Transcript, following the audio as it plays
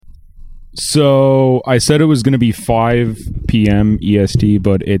So I said it was going to be 5 p.m. EST,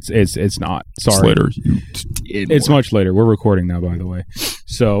 but it's not. Sorry, It's later. It's much later. We're recording now, by the way.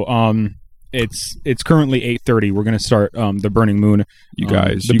 So it's currently 8:30. We're going to start the Burning Moon. You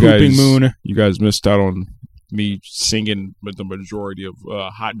guys, the Pooping Moon. You guys missed out on me singing with the majority of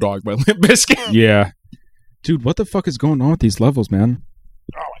Hot Dog by Limp Bizkit. Yeah, dude, what the fuck is going on with these levels, man?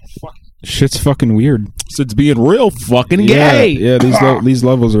 Oh my fuck! Shit's fucking weird. It's being real fucking Yeah, gay. yeah. These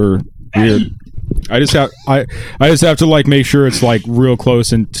levels are weird. I just have to like make sure it's like real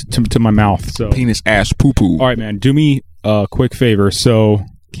close and to my mouth. So Penis ass poo poo. all right, man. Do me a quick favor. So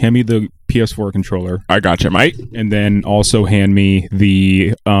hand me the PS4 controller, I got you, mate. and then also hand me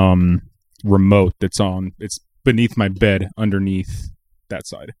the remote that's on. It's beneath my bed, underneath that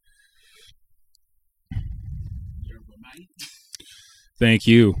side. Thank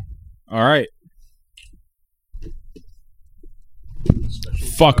you. All right.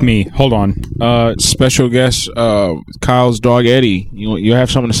 Fuck me. Hold on. Special guest, Kyle's dog Eddie. You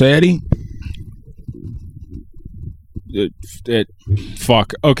have something to say, Eddie?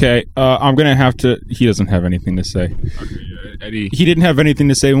 Fuck. Okay. I'm gonna have to. He doesn't have anything to say. Eddie. He didn't have anything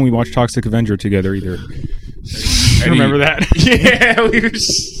to say when we watched Toxic Avenger together either. Eddie. Remember that? Yeah, we were.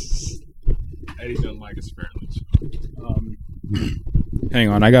 Eddie doesn't like us apparently. Hang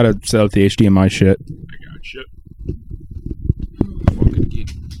on. I gotta set up the HDMI shit. I got you.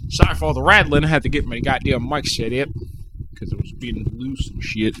 Sorry for all the rattling. I had to get my goddamn mic set up because it was being loose and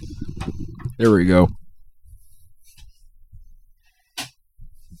shit. There we go.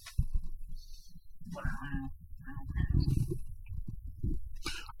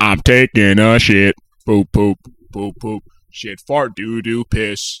 I'm taking a shit. Poop, poop, poop, poop. Shit, fart, doo doo,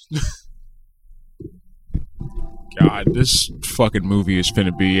 piss. God, this fucking movie is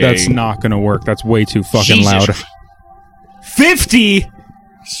finna be That's not gonna work. That's way too fucking Jesus loud. Christ. 50?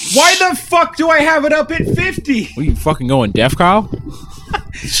 Why the fuck do I have it up at 50? What, you fucking going deaf, Kyle?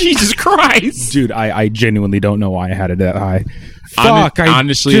 Jesus Christ. Dude, I genuinely don't know why I had it that high.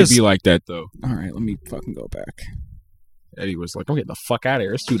 Honestly, it'd be like that, though. Alright, let me fucking go back. Eddie was like, "Don't get the fuck out of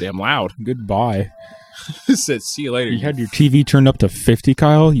here. It's too damn loud." Goodbye. He said, "See you later." You had your TV turned up to 50,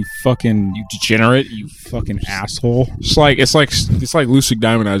 Kyle? You degenerate. You fucking asshole. It's like Lucid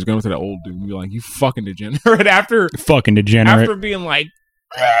Diamond. I was going to that old dude and be like, "You fucking degenerate." Fucking degenerate. After being like,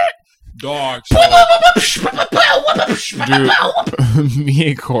 dogs. Dude,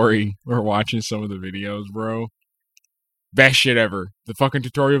 me and Corey were watching some of the videos, bro. Best shit ever. The fucking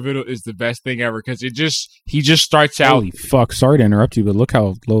tutorial video is the best thing ever because he just starts out. Holy fuck! Sorry to interrupt you, but look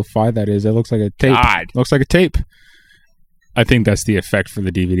how lo-fi that is. It looks like a tape. God. Looks like a tape. I think that's the effect for the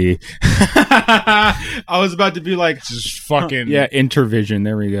DVD. I was about to be like, just fucking yeah, Intervision.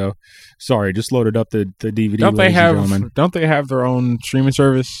 There we go. Sorry, just loaded up the DVD. Don't they have their own streaming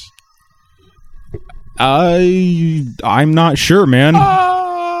service? I'm not sure, man.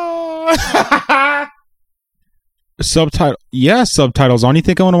 Subtitles on. You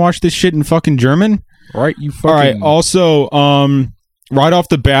think I want to watch this shit in fucking German? Right, you fucking... All right, also, right off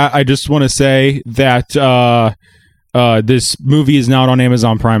the bat, I just want to say that this movie is not on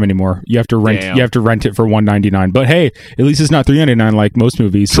Amazon Prime anymore. You have to rent Damn. You have to rent it for $1.99. But hey, at least it's not $3.99 like most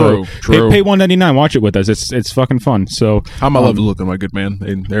movies. True. Pay $1.99, watch it with us. It's fucking fun. So how my love looking, my good man?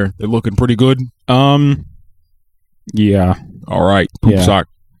 They're looking pretty good. Yeah. All right, poop sock.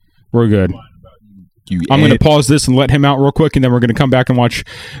 We're good. I'm going to pause this and let him out real quick, and then we're going to come back and watch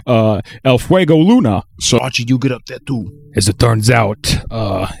El Fuego Luna. So, Archie, you get up there too. As it turns out,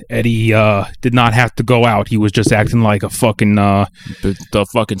 Eddie did not have to go out. He was just acting like a fucking... the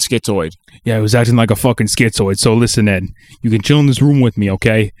fucking schizoid. Yeah, he was acting like a fucking schizoid. So listen, Ed, you can chill in this room with me,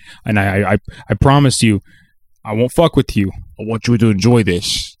 okay? And I promise you, I won't fuck with you. I want you to enjoy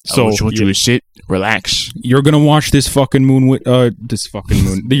this. So I want you to sit, relax. You're gonna watch this fucking moon with this fucking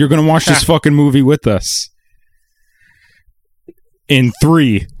moon. You're gonna watch this fucking movie with us. In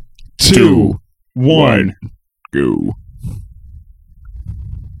 3, 2, 1, go.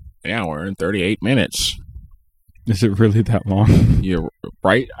 Yeah, we're in 38 minutes. Is it really that long? Yeah,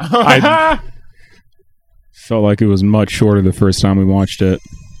 right. I felt like it was much shorter the first time we watched it.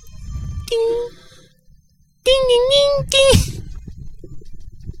 Ding, ding, ding, ding, ding.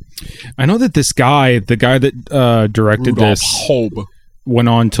 I know that this guy, the guy that directed Rudolph this, Hobe. went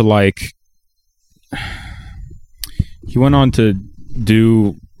on to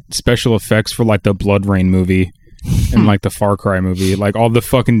do special effects for like the Blood Rain movie and like the Far Cry movie, like all the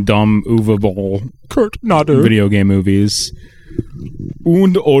fucking dumb Uwe Boll Kurt Nader video game movies.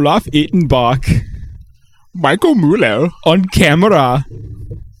 Und Olaf Ittenbach, Michael Müller on camera.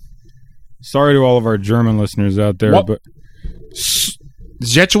 Sorry to all of our German listeners out there, what? but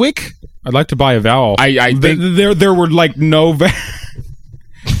Zetwick? I'd like to buy a vowel. I think there were like no the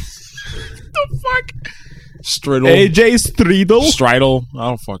fuck Striddle. AJ Stridle. I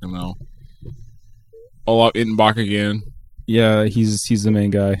don't fucking know. Olaf Ittenbach again. Yeah, he's the main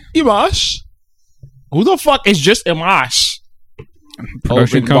guy. Imas. Who the fuck is just Imas?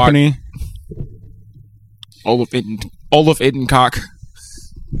 Production company. Olaf Ittencock.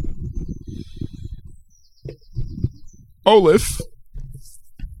 Olaf.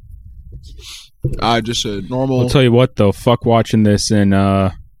 Just a normal. I'll tell you what though, fuck watching this in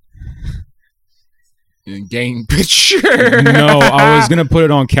gang picture. No, I was gonna put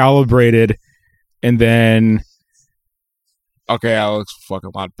it on calibrated, and then okay, that looks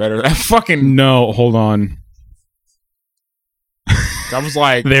fucking a lot better. That fucking no, hold on. That was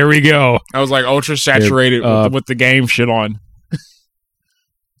like There we go. I was like ultra saturated with the game shit on.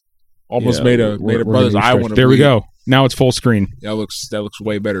 Almost Yeah, made a brother's eye want to. There we go. Now it's full screen. That looks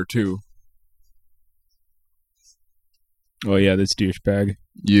way better too. Oh yeah, this douchebag.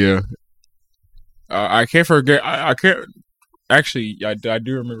 Yeah. I can't forget. I can't. Actually, I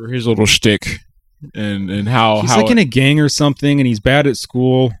do remember his little shtick, and how He's like in a gang or something, and he's bad at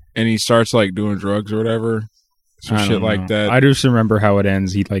school, and he starts like doing drugs or whatever, some I shit don't like know. that. I just remember how it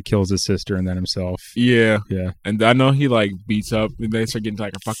ends. He like kills his sister and then himself. Yeah, Yeah, and I know he like beats up, and they start getting into,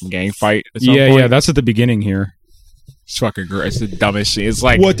 like a fucking gang fight. At some yeah, point. yeah. That's at the beginning here. It's fucking great. It's the dumbest scene. It's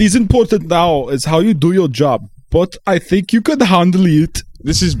like What is important now is how you do your job, but I think you could handle it.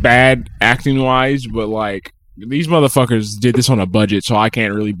 this is bad acting wise, but like these motherfuckers did this on a budget, so I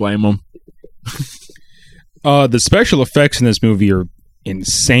can't really blame them. The special effects in this movie are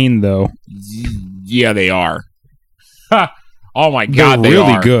insane, though. Yeah, they are. Oh my god, They're they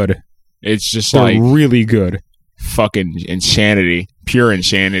really are. good. It's just They're like really good. fucking insanity, pure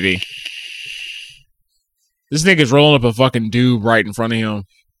insanity. This nigga's rolling up a fucking doob right in front of him.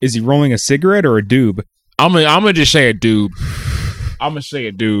 Is he rolling a cigarette or a doob? I'm gonna just say a doob. I'm gonna say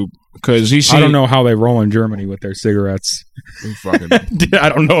a doob because he's. I don't know how they roll in Germany with their cigarettes. Who fucking, I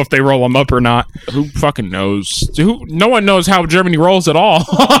don't know if they roll them up or not. who fucking knows? No one knows how Germany rolls at all.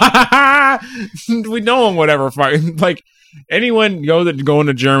 We know them. Whatever. Like anyone going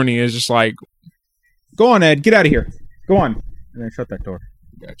to Germany is just like, Go on, Ed. Get out of here. Go on. And then shut that door.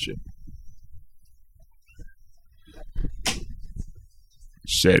 gotcha.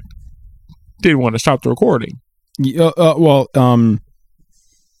 Shit. Didn't want to stop the recording. They're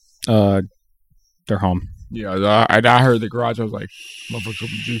home. Yeah, I heard the garage. I was like,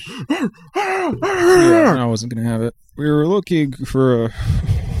 motherfucker. I wasn't gonna have it. We were looking for a.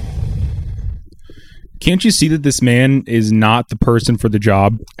 Can't you see that this man is not the person for the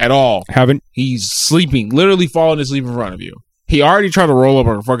job? At all. He's Sleeping, literally falling asleep in front of you. He already tried to roll up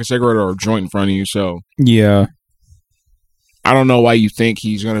a fucking cigarette or a joint in front of you, so yeah. I don't know why you think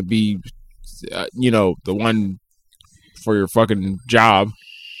he's gonna be, the one for your fucking job.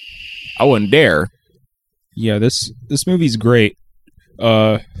 I wouldn't dare. Yeah, this movie's great.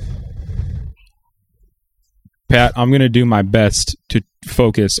 Pat, I'm gonna do my best to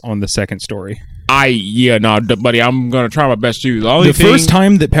focus on the second story. Buddy, I'm gonna try my best too. The First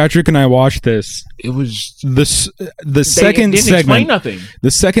time that Patrick and I watched this, it was the second didn't explain segment. nothing.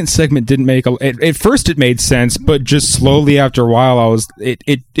 The second segment didn't make at first it made sense, but just slowly after a while,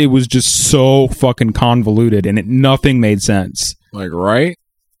 it was just so fucking convoluted, and nothing made sense. Like, right?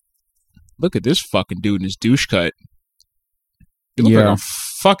 Look at this fucking dude in his douche cut. You look like a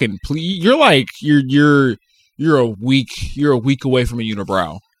fucking you're like you're a week away from a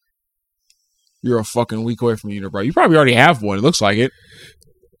unibrow. You're a fucking week away from a unibrow. You probably already have one. It looks like it.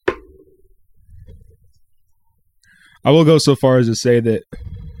 I will go so far as to say that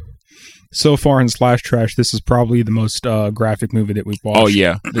so far in Slash Trash, this is probably the most graphic movie that we've watched. Oh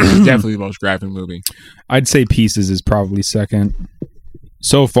yeah, this is definitely the most graphic movie. I'd say Pieces is probably second.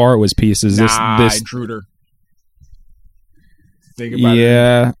 So far, it was Pieces. This Intruder. Think about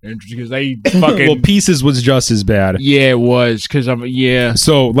yeah, it. Because they fucking well, Pieces was just as bad. yeah, it was because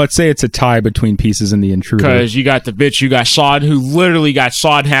So let's say it's a tie between Pieces and The Intruder. Because you got the bitch, you got Sod, who literally got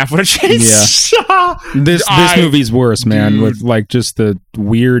sawed in half with a chainsaw. This movie's worse, man. Dude. With like just the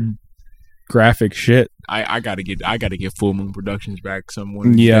weird graphic shit. I gotta get Full Moon Productions back some one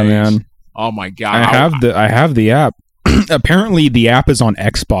of these Yeah, days. man. Oh my god! I have the app. Apparently, the app is on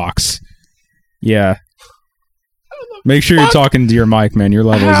Xbox. Yeah. Make sure you're talking to your mic, man. Your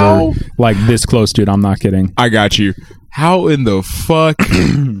levels are like this close, dude. I'm not kidding. I got you. How in the fuck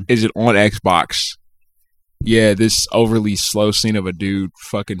is it on Xbox? Yeah, this overly slow scene of a dude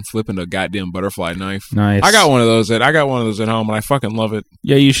fucking flipping a goddamn butterfly knife. Nice. I got one of those at home, and I fucking love it.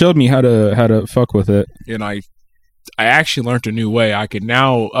 Yeah, you showed me how to fuck with it. And I I actually learned a new way. I can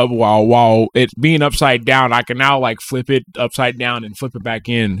now, while it being upside down, I can now like flip it upside down and flip it back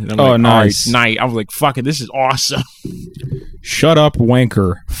in. And I'm Oh, like, nice. all right, night. I was like, fuck it, this is awesome. Shut up,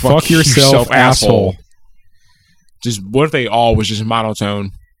 wanker. Fuck yourself, asshole. Just what if they all was just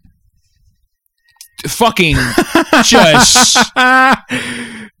monotone? Fucking just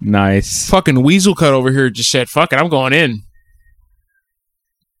Nice. fucking Weasel Cut over here just said, fuck it, I'm going in.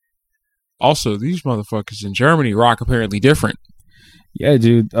 Also, these motherfuckers in Germany rock apparently different. Yeah,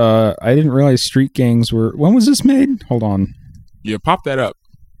 dude. I didn't realize Street Gangs were. When was this made? Hold on. Yeah, pop that up.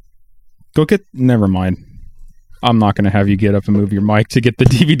 Go get. Never mind. I'm not going to have you get up and move your mic to get the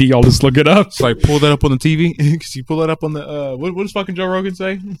DVD. I'll just look it up. It's like, pull that up on the TV. Cause you pull that up on the, what does fucking Joe Rogan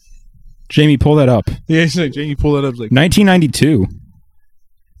say? Jamie, pull that up. Yeah, he's like, Jamie, pull that up. It's like, 1992.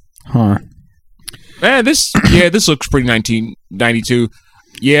 Huh. man, this looks pretty 1992.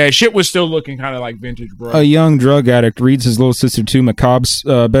 Yeah, shit was still looking kind of like vintage, bro. A young drug addict reads his little sister two macabre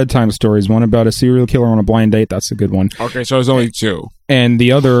bedtime stories. One about a serial killer on a blind date. That's a good one. Okay, so it's only two. And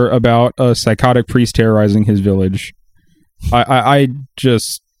the other about a psychotic priest terrorizing his village. I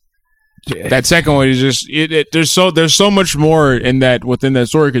just... That second one is just there's so much more in that within that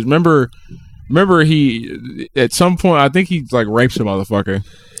story, because remember he at some point I think he like rapes a motherfucker.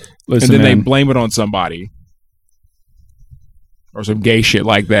 Listen, and then man, they blame it on somebody or some gay shit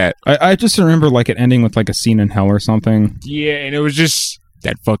like that. I just remember like it ending with like a scene in hell or something. Yeah, and it was just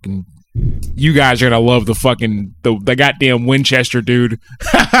that fucking. You guys are gonna love the goddamn Winchester dude.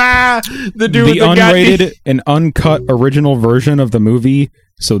 The dude, the with the unrated and uncut original version of the movie.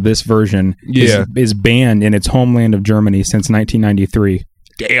 So this version is banned in its homeland of Germany since 1993.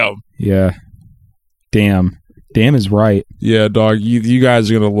 Damn. Yeah. Damn is right. Yeah, dog. You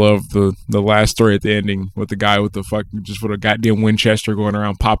guys are gonna love the last story at the ending with the guy with the fucking just with a goddamn Winchester going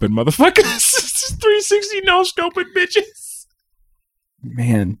around popping motherfuckers. 360 no scoping bitches.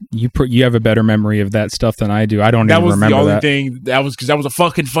 Man, you have a better memory of that stuff than I do. I don't even remember that. That was the only thing. That was because that was the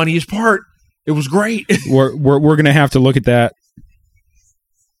fucking funniest part. It was great. We're gonna have to look at that.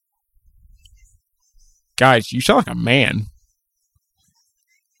 Guys, you sound like a man.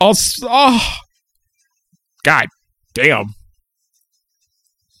 Oh, God damn.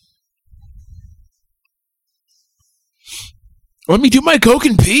 Let me do my coke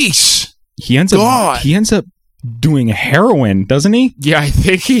in peace. He ends up doing heroin, doesn't he? Yeah, I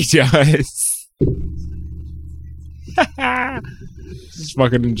think he does. This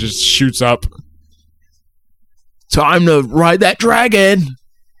fucking just shoots up. Time to ride that dragon.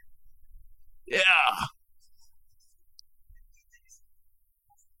 Yeah.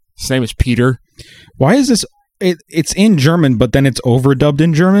 His name is Peter. Why is this? It's in German, but then it's overdubbed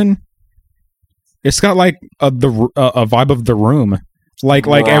in German. It's got like a vibe of The Room. Like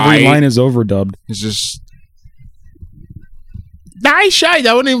every line is overdubbed. It's just nice shit.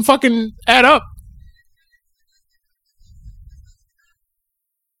 That wouldn't even fucking add up.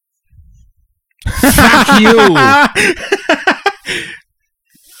 Fuck you.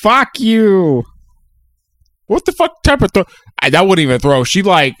 Fuck you. What the fuck type of throw? That wouldn't even throw. She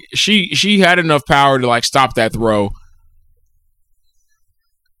had enough power to like stop that throw.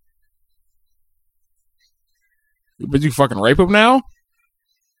 But you fucking rape him now?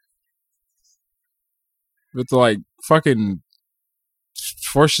 But to like fucking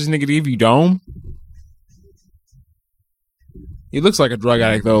force this nigga to give you dome? He looks like a drug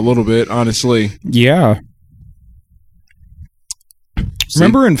addict though, a little bit, honestly. Yeah.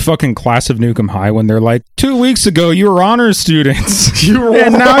 Remember in fucking Class of Nukem High when they're like, 2 weeks ago you were honors students,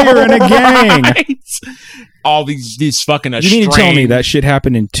 and now you're in a gang. All these fucking. You need to tell me that shit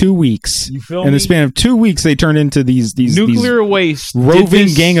happened in 2 weeks. You feel me? In the span of 2 weeks, they turned into these nuclear waste roving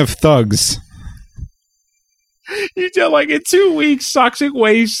gang of thugs. You tell like in 2 weeks, Toxic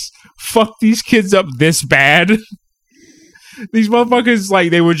Waste fucked these kids up this bad. These motherfuckers,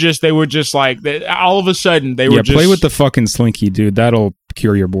 like, they were just like, all of a sudden, they were just... play with the fucking Slinky, dude. That'll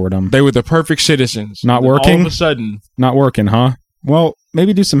cure your boredom. They were the perfect citizens. Not working? All of a sudden. Not working, huh? Well,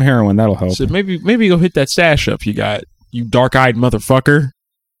 maybe do some heroin. That'll help. So maybe go hit that stash up you got, you dark-eyed motherfucker.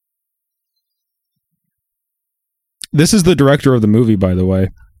 This is the director of the movie, by the way.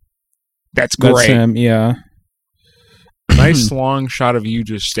 That's great. That's him, yeah. Nice long shot of you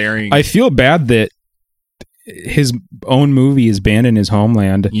just staring. I feel bad that his own movie is banned in his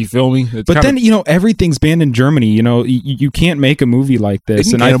homeland. You feel me? But then, everything's banned in Germany. You can't make a movie like this.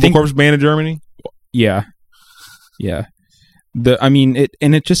 Isn't Cannibal Corpse banned in Germany? Yeah. Yeah.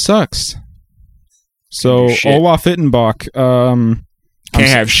 It just sucks. So, Olaf Ittenbach, can't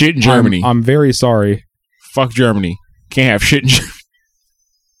have shit in Germany. I'm very sorry. Fuck Germany. Can't have shit in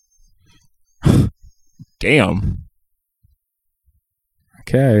Germany. Damn.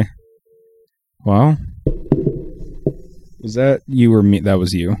 Okay. Well, was that you or me? That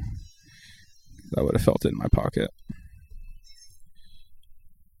was you. I would have felt it in my pocket.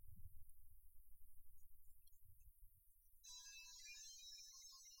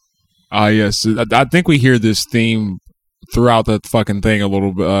 Yes. I think we hear this theme throughout the fucking thing a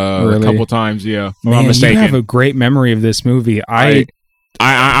little bit, Really? a couple times. Yeah, if Man, I'm mistaken. you have a great memory of this movie.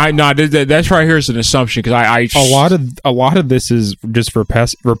 No, that's right here is an assumption because a lot of this is just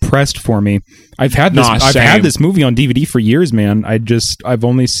repressed for me. I've had this movie on DVD for years, man. I've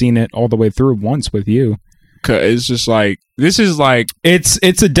only seen it all the way through once with you. It's just like this is like it's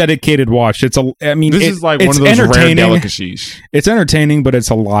a dedicated watch. This is like one of those rare delicacies. It's entertaining, but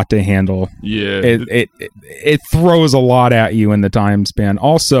it's a lot to handle. Yeah, it throws a lot at you in the time span.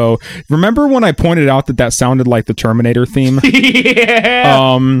 Also, remember when I pointed out that sounded like the Terminator theme? Yeah.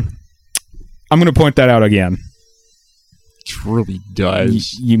 I'm gonna point that out again. It really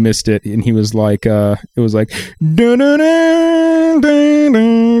does. You missed it, and he was like, it was like.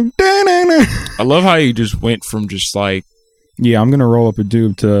 I love how you just went from just like, yeah, I'm gonna roll up a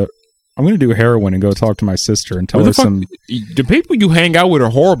doob to, I'm gonna do heroin and go talk to my sister and tell her some. The people you hang out with are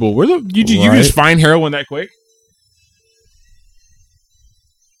horrible. You just find heroin that quick?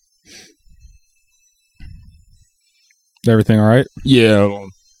 Is everything all right? Yeah.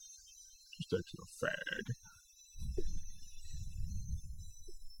 Just extra fag.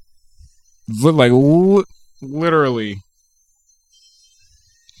 Like literally.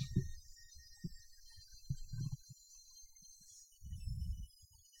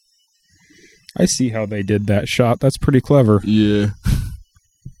 I see how they did that shot. That's pretty clever. Yeah.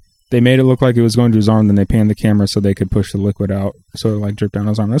 They made it look like it was going to his arm, then they panned the camera so they could push the liquid out, so it like dripped down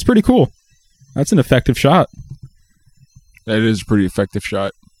his arm. That's pretty cool. That's an effective shot. That is a pretty effective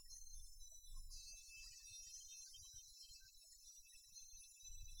shot.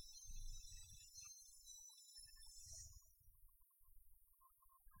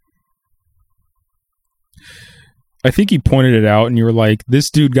 I think he pointed it out, and you were like,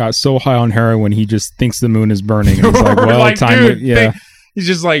 "This dude got so high on heroin, he just thinks the moon is burning." And he's like, "Well, like, time, dude, yeah." He's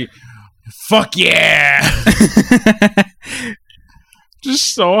just like, "Fuck yeah!"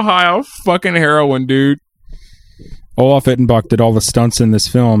 Just so high on fucking heroin, dude. Olaf Ittenbach did all the stunts in this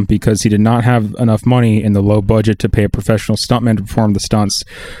film because he did not have enough money in the low budget to pay a professional stuntman to perform the stunts.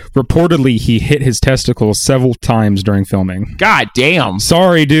 Reportedly, he hit his testicles several times during filming. God damn.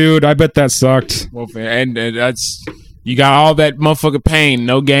 Sorry, dude. I bet that sucked. Well, and that's... You got all that motherfucking pain,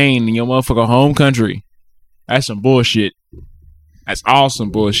 no gain in your motherfucking home country. That's some bullshit. That's awesome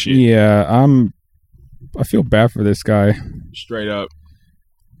bullshit. Yeah, I feel bad for this guy. Straight up.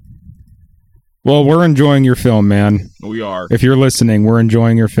 Well, we're enjoying your film, man. We are. If you're listening, we're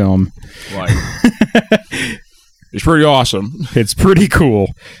enjoying your film. Like, it's pretty awesome. It's pretty cool.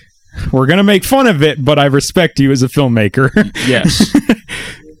 We're going to make fun of it, but I respect you as a filmmaker. Yes.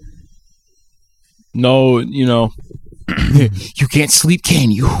 No, you know, you can't sleep, can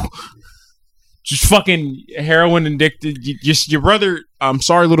you? Just fucking heroin addicted. Just your brother. I'm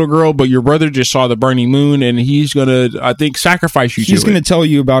sorry, little girl, but your brother just saw the burning moon, and he's gonna, I think, sacrifice you. He's gonna tell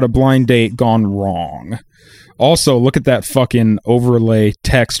you about a blind date gone wrong. Also, look at that fucking overlay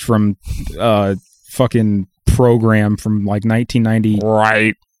text from fucking program from like 1990.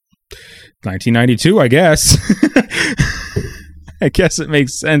 Right. 1992, I guess. I guess it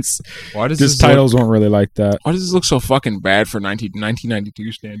makes sense. Why does this titles weren't really like that? Why does this look so fucking bad for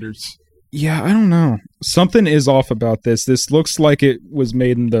 1992 standards? Yeah, I don't know. Something is off about this. This looks like it was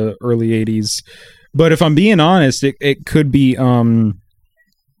made in the early 80s. But if I'm being honest, it could be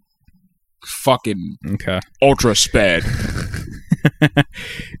fucking okay. Ultra sped.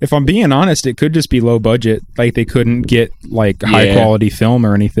 If I'm being honest, it could just be low budget. Like they couldn't get like high quality film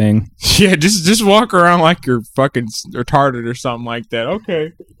or anything. Yeah, just walk around like you're fucking retarded or something like that.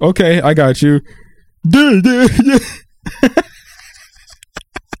 Okay, I got you.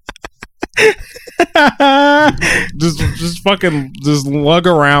 just fucking lug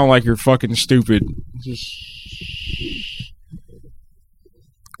around like you're fucking stupid.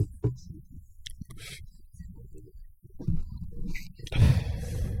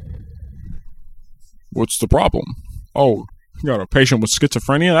 What's the problem? Oh, you got a patient with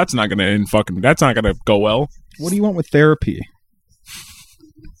schizophrenia? That's not gonna go well. What do you want with therapy?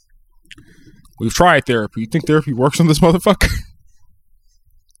 We've tried therapy. You think therapy works on this motherfucker?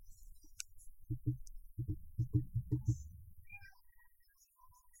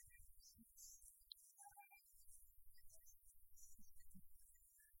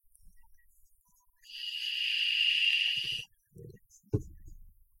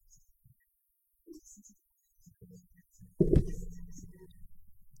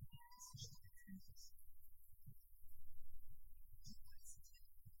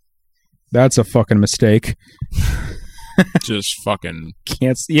 That's a fucking mistake. Just fucking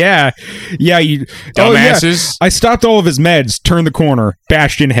Can't. Yeah. You. dumbasses. I stopped all of his meds. Turned the corner.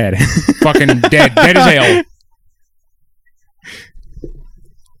 Bashed in head. Fucking dead as hell.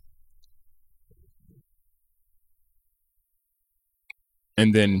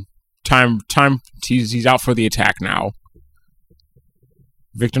 And then time. He's out for the attack now.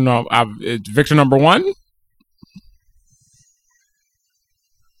 Victim number one.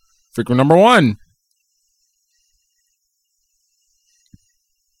 Victim number one.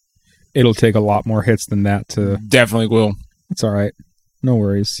 It'll take a lot more hits than that to. Definitely will. It's all right. No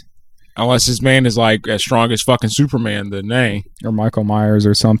worries. Unless this man is like as strong as fucking Superman, then nay. Or Michael Myers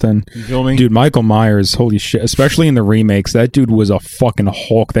or something. You feel me? Dude, Michael Myers, holy shit. Especially in the remakes. That dude was a fucking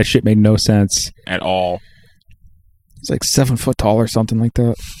Hulk. That shit made no sense. At all. He's like 7 foot tall or something like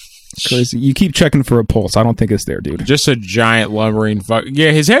that. Crazy. You keep checking for a pulse. I don't think it's there, dude. Just a giant lumbering fuck.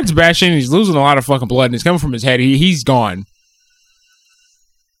 Yeah, his head's bashing. He's losing a lot of fucking blood, and it's coming from his head. He's gone.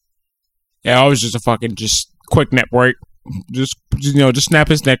 Yeah, I was just a fucking quick neck break. Just snap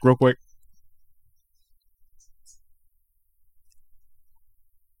his neck real quick.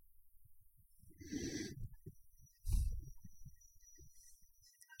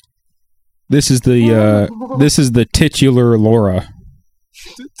 This is the titular Laura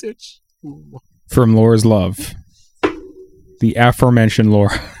from Laura's Love. The aforementioned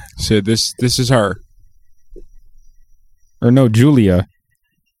Laura. So this is her. Or no, Julia.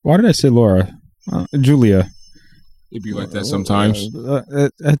 Why did I say Laura? Julia. It'd be like that sometimes.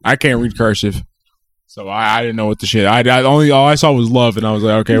 I can't read cursive, so I didn't know what the shit. All I saw was love, and I was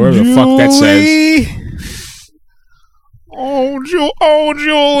like, okay, whatever the fuck that says. Oh,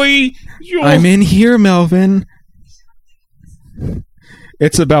 Julie. I'm in here, Melvin.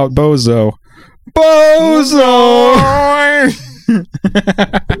 It's about Bozo.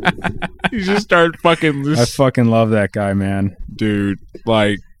 You just start fucking. I fucking love that guy, man. Dude,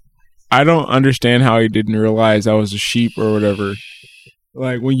 like, I don't understand how he didn't realize I was a sheep or whatever.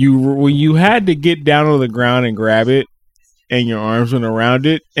 Like when you had to get down on the ground and grab it, and your arms went around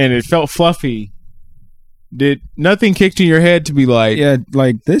it, and it felt fluffy. Did nothing kicked in your head to be like, yeah,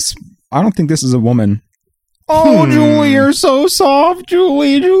 like this? I don't think this is a woman. Oh, Julie, you're so soft,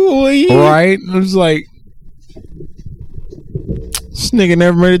 Julie. Right? I was like, this nigga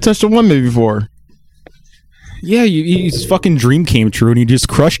never made it touch a woman before. Yeah, his fucking dream came true, and he just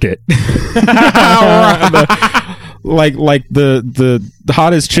crushed it. like the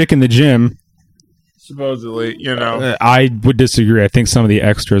hottest chick in the gym. Supposedly, you know. I would disagree. I think some of the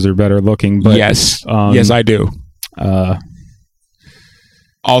extras are better looking. But yes, I do.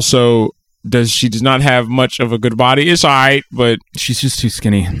 Also, she does not have much of a good body. It's alright, but she's just too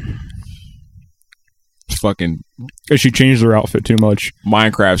skinny. Fucking. She changed her outfit too much.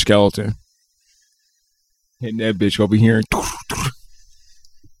 Minecraft skeleton. Hitting that bitch over here.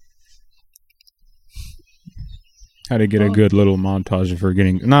 Had to get a good little montage of her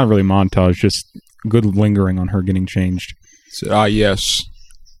getting, not really montage, just good lingering on her getting changed. So, yes.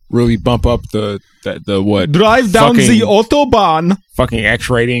 Really bump up the what? Drive down the Autobahn. Fucking X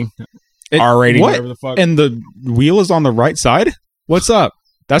rating. R rating, whatever the fuck. And the wheel is on the right side? What's up?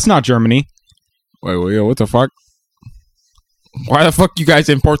 That's not Germany. Wait, what the fuck? Why the fuck you guys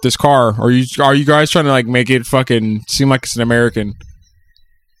import this car? Are you guys trying to like make it fucking seem like it's an American?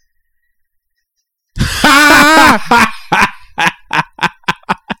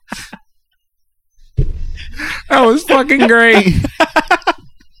 That was fucking great.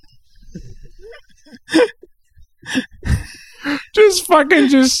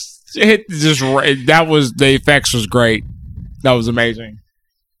 That was, the effects was great. That was amazing.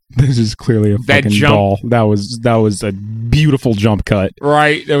 This is clearly a fucking doll. That was a beautiful jump cut.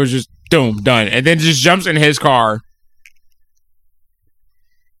 Right? That was just boom, done. And then just jumps in his car.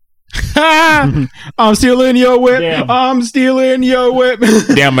 I'm stealing your whip. Damn. I'm stealing your whip.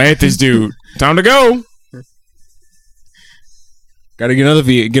 Damn, I hit this dude. Time to go. Gotta get another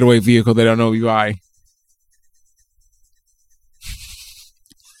getaway vehicle they don't know you buy.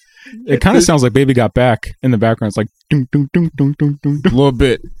 It kind of sounds like Baby Got Back in the background. It's like dun, dun, dun, dun, dun, dun, dun. A little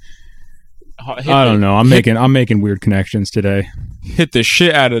bit. I don't know. I'm making weird connections today. Hit the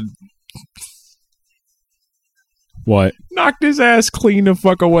shit out of. What? Knocked his ass clean the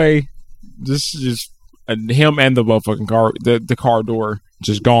fuck away. Just him and the motherfucking car, the car door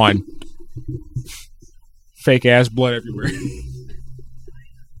just gone. Fake ass blood everywhere.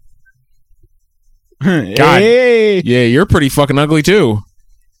 God, hey. Yeah, you're pretty fucking ugly too.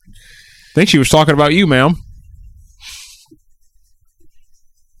 Think she was talking about you, ma'am.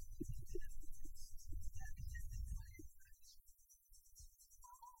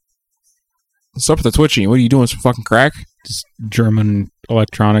 What's up with the twitching? What are you doing? Some fucking crack? Just German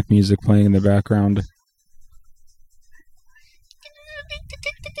electronic music playing in the background.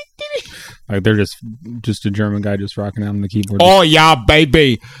 Like they're just a German guy just rocking out on the keyboard. Oh yeah,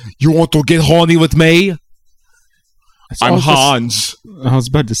 baby, you want to get horny with me? I'm Hans. I was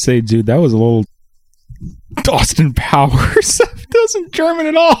about to say, dude, that was a little Austin Powers. That wasn't German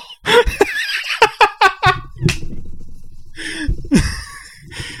at all.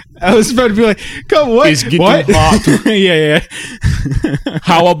 I was about to be like, come what? It's getting what? hot. yeah.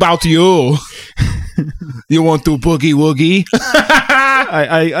 How about you? You want to boogie woogie?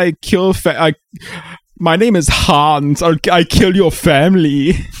 I kill. My name is Hans. I kill your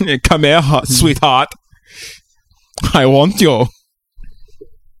family. Come here, sweetheart. I want you.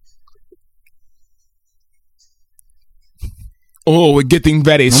 Oh, we're getting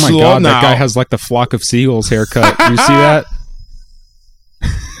very slow now. Oh my god, that guy has like the Flock of Seagulls haircut. You see that?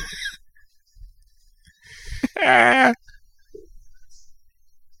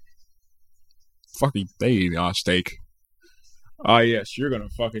 Fucking they eat steak. Ah, yes, you're gonna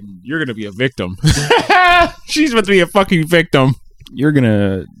be a victim. She's about to be a fucking victim. You're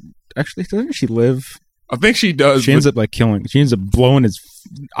gonna actually, doesn't she live? I think she does. She ends up like killing. She ends up blowing his.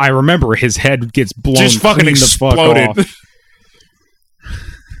 I remember his head gets blown. Just fucking exploded. The fuck off.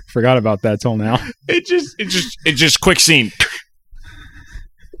 Forgot about that till now. It just quick scene.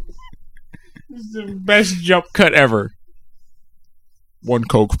 This is the best jump cut ever. One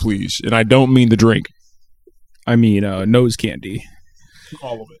Coke, please. And I don't mean the drink. I mean nose candy.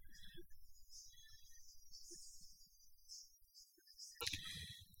 All of it.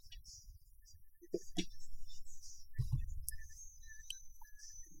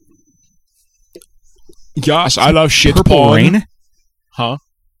 Yes, I love shit. Purple porn. Rain? Huh?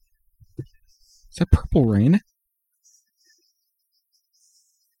 Is that Purple Rain?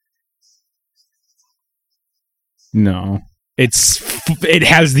 No. It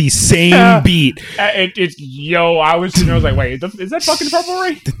has the same beat. It's I was like, wait, is that fucking Purple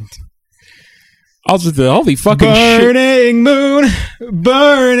Rain? I was with the holy fucking burning moon,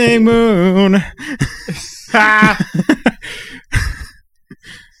 burning moon. A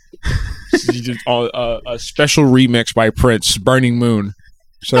special remix by Prince, Burning Moon.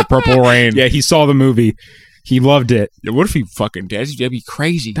 So that Purple Rain. Yeah, he saw the movie. He loved it. Yeah, what if he fucking did? That'd be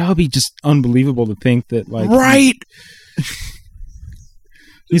crazy. That would be just unbelievable to think that, like, right.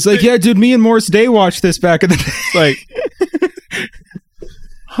 He's like, yeah, dude, me and Morris Day watched this back in the day. Like,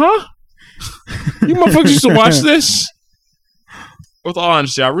 huh? You motherfuckers used to watch this? With all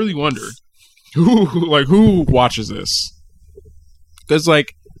honesty, I really wonder who watches this? Because,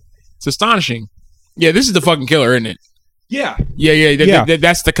 like, it's astonishing. Yeah, this is the fucking killer, isn't it? Yeah. Yeah.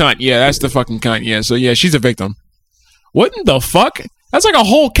 That's the cunt. Yeah, that's the fucking cunt. Yeah, so yeah, she's a victim. What in the fuck? That's like a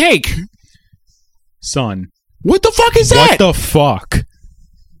whole cake. Son. What the fuck is that? What the fuck?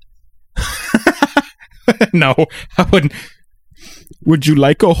 No, I wouldn't. Would you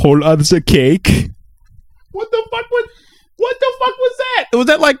like a whole other cake? What the fuck was that?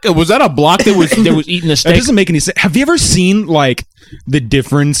 Was that a block that was eating a steak? That doesn't make any sense. Have you ever seen like the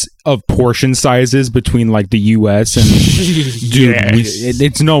difference of portion sizes between like the U.S. and dude? Yes.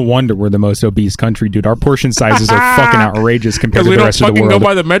 It's no wonder we're the most obese country, dude. Our portion sizes are fucking outrageous compared to the rest of the world. We don't fucking go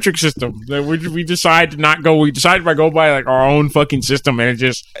by the metric system. We decide to not go. We decide to go by like our own fucking system, and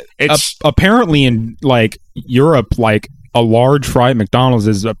it's apparently in like Europe, like a large fry at McDonald's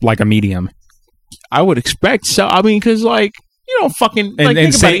is like a medium. I would expect so. I mean, because like. You don't fucking like,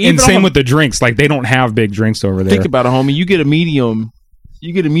 and same with the drinks. Like they don't have big drinks over there. Think about it, homie. You get a medium.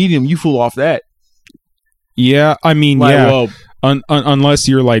 You fool off that. Yeah, I mean, like, yeah. Well, unless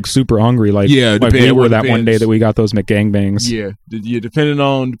you're like super hungry, like we were that one day that we got those McGangbangs. Yeah, depending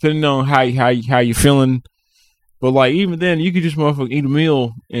on how you feeling. But like even then, you could just motherfucking eat a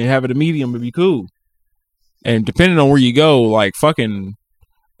meal and have it a medium and be cool. And depending on where you go, like fucking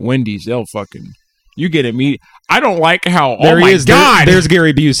Wendy's, they'll fucking. You get a medium. I don't like how. There oh my he is. God! There's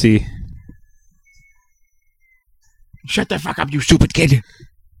Gary Busey. Shut the fuck up, you stupid kid.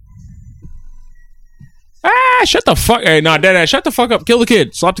 Shut the fuck. Hey, no, Dad, shut the fuck up. Kill the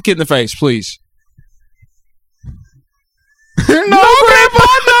kid. Slap the kid in the face, please. No, Grandpa,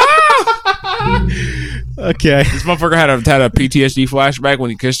 no. Okay. This motherfucker had a PTSD flashback when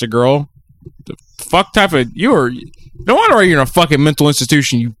he kissed a girl. The fuck type of no wonder you're in a fucking mental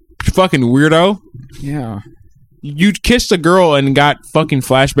institution, you fucking weirdo. Yeah. You kissed a girl and got fucking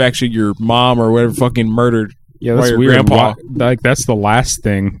flashbacks of your mom or whatever fucking murdered. Yeah, that's weird. Grandpa. Like that's the last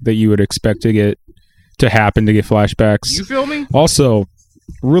thing that you would expect to happen to get flashbacks. You feel me? Also,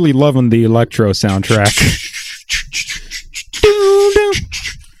 really loving the electro soundtrack.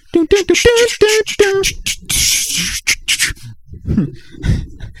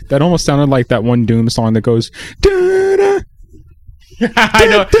 That almost sounded like that one Doom song that goes. I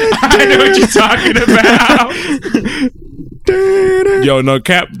know what you're talking about. Yo, no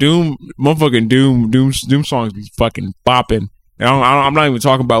cap, Doom, motherfucking Doom songs be fucking bopping. And I'm not even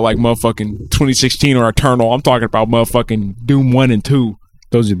talking about like motherfucking 2016 or Eternal. I'm talking about motherfucking Doom 1 and 2.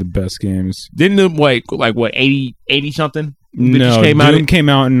 Those are the best games. Didn't it like what 80 something? No, Doom came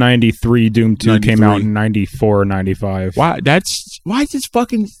out in 93. Doom 2 came out in 94 or 95. Why does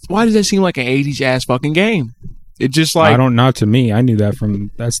that seem like an 80s ass fucking game? It just like, I don't, not to me. I knew that from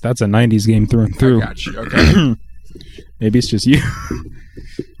that's a 90s game through and through. I got you. Okay. Maybe it's just you.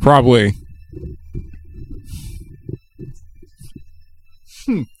 Probably.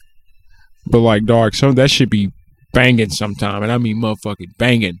 But like, dog, some that should be banging sometime, and I mean motherfucking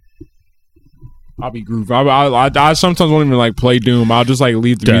banging. I'll be groove. I sometimes won't even like play Doom. I'll just like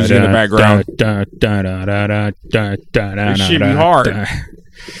leave the music in the background. This should be hard.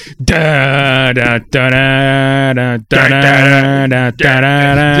 This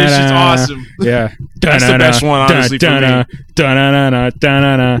is awesome. Yeah, that's the best one, honestly, for me.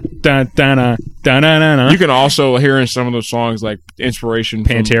 You can also hear in some of those songs like inspiration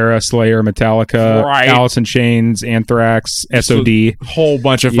from Pantera, Slayer, Metallica, right. Alice in Chains, Anthrax, SOD. A whole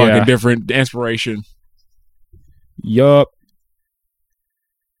bunch of fucking different inspiration. Yup.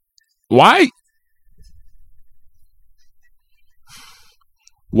 Why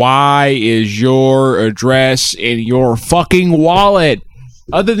is your address in your fucking wallet?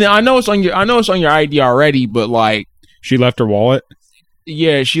 Other than I know it's on your ID already, but like she left her wallet.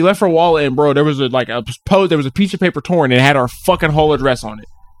 Yeah, she left her wallet, and bro, there was a piece of paper torn and it had our fucking whole address on it,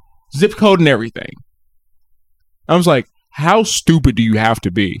 zip code and everything. I was like, how stupid do you have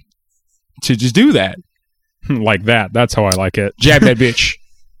to be to just do that? Like that. That's how I like it. Jab that bitch.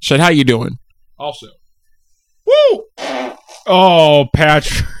 Said, how you doing? Also, woo. Oh,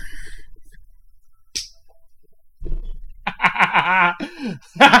 Patch.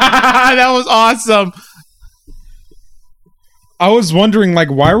 That was awesome. I was wondering, like,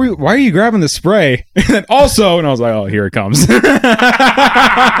 why are you grabbing the spray? And then also, and I was like, oh, here it comes. I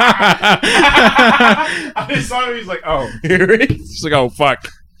just saw him. He's like, oh, here it is. He's like, oh, fuck.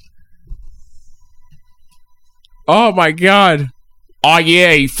 Oh my god. Oh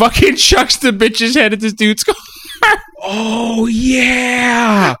yeah, he fucking chucks the bitch's head at this dude's car. Oh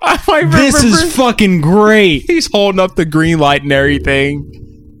yeah. I remember. This is fucking great. He's holding up the green light and everything.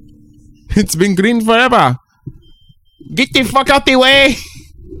 It's been green forever. Get the fuck out the way.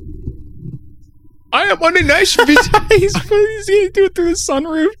 I am on a nice visit. He's gonna do it through the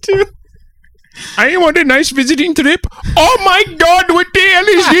sunroof too. I am on a nice visiting trip. Oh my god, what the hell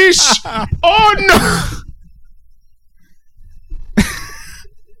is this? Oh no.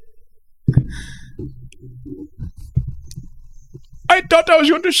 I thought I was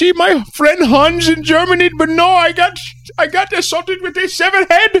going to see my friend Hans in Germany, but no, I got assaulted with a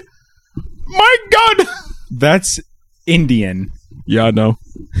severed head. My God, that's Indian. Yeah, I know.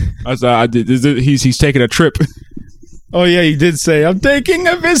 I did. He's taking a trip. Oh yeah, he did say I'm taking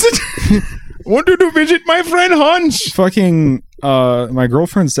a visit. Wanted to visit my friend Hans. Fucking. My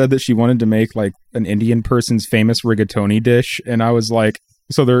girlfriend said that she wanted to make like an Indian person's famous rigatoni dish, and I was like,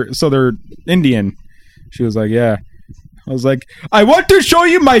 so they're Indian. She was like, yeah. I was like, I want to show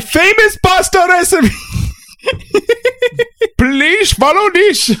you my famous pasta recipe. Please follow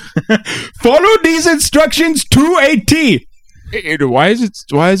this. Follow these instructions to a T. Why is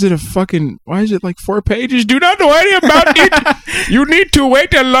it like 4 pages? Do not worry about it. You need to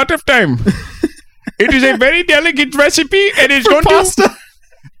wait a lot of time. It is a very delicate recipe, and it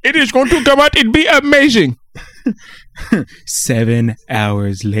is going to come out and be amazing. 7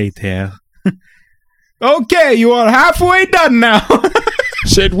 hours later. Okay, you are halfway done now.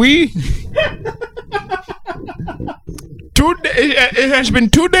 Said we. It has been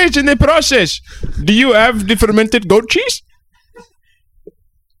 2 days in the process. Do you have the fermented goat cheese?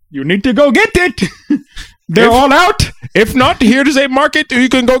 You need to go get it. They're all out. If not, here is a market. You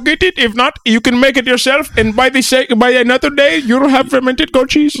can go get it. If not, you can make it yourself. And by another day, you'll have fermented goat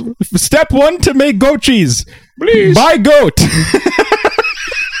cheese. Step 1 to make goat cheese. Please. Buy goat.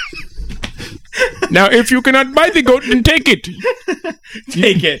 Now, if you cannot buy the goat, then take it.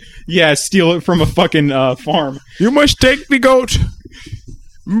 Take it. Yeah, steal it from a fucking farm. You must take the goat.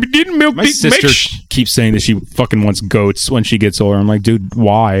 Didn't milk My sister keeps saying that she fucking wants goats when she gets older. I'm like, dude,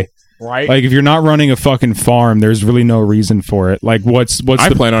 why? Right. Like, if you're not running a fucking farm, there's really no reason for it. Like, what's I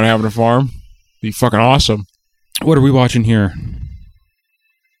plan on having a farm. Be fucking awesome. What are we watching here?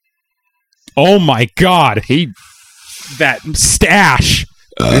 Oh my god. That stash.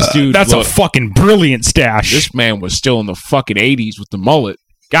 This dude, That's a fucking brilliant stash. This man was still in the fucking 80s with the mullet.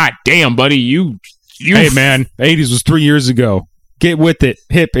 God damn, buddy, you. Hey, man, the 80s was 3 years ago. Get with it,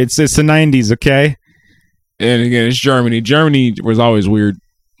 hip. It's the 90s, okay? And again, it's Germany. Germany was always weird,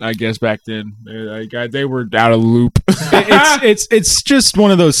 I guess, back then. They were out of the loop. It's just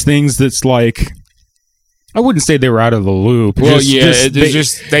one of those things that's like, I wouldn't say they were out of the loop. Well,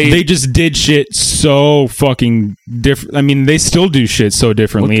 they just did shit so fucking different. I mean, they still do shit so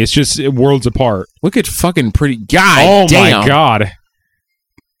differently. It's just worlds apart. Look at fucking pretty guy. Oh damn. My god!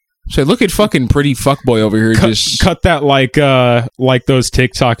 So look at fucking pretty fuckboy over here. Cut that like those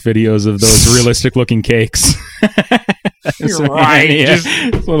TikTok videos of those realistic looking cakes. You're right. Yeah,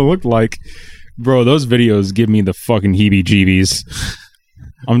 that's what it looked like, bro. Those videos give me the fucking heebie-jeebies.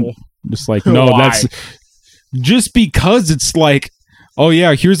 I'm just like, no, that's just because it's like, oh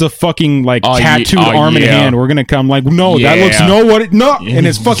yeah, here's a fucking like tattooed arm and hand. We're gonna come like, no, that looks and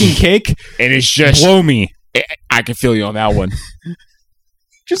it's fucking cake, and it's just blow me. I can feel you on that one.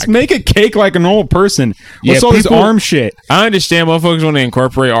 Just make a cake like a normal person. What's all this arm shit? I understand motherfuckers want to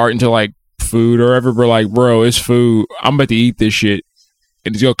incorporate art into like food or whatever, but like, bro, it's food. I'm about to eat this shit,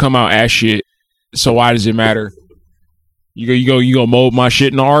 and it's gonna come out as shit. So why does it matter? You go mold my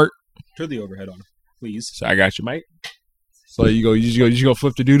shit in art. Turn the overhead on, please. So I got you, mate. So you just go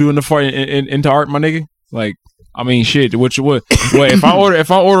flip the doo doo into art, my nigga. Like, I mean, shit. What? If I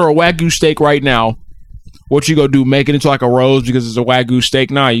order a Wagyu steak right now, what you go do? Make it into like a rose because it's a Wagyu steak?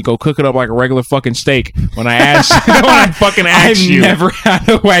 Nah, you go cook it up like a regular fucking steak. When I ask, I've never had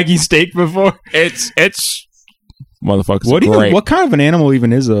a Wagyu steak before. It's motherfuckers. What kind of an animal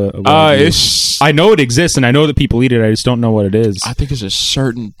even is a Wagyu? I know it exists and I know that people eat it. I just don't know what it is. I think it's a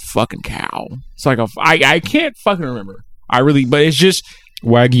certain fucking cow. It's like I can't fucking remember. But it's just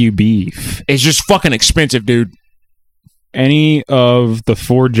Wagyu beef. It's just fucking expensive, dude. Any of the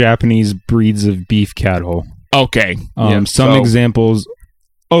 4 Japanese breeds of beef cattle. Okay. Some examples.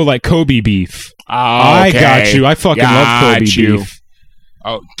 Oh, like Kobe beef. Okay. I got you. I fucking love Kobe beef.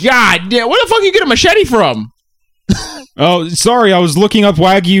 Oh, god damn. Where the fuck you get a machete from? Oh, sorry. I was looking up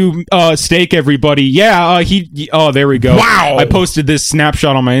Wagyu steak, everybody. Yeah, there we go. Wow. I posted this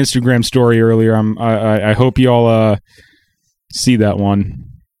snapshot on my Instagram story earlier. I hope you all see that one.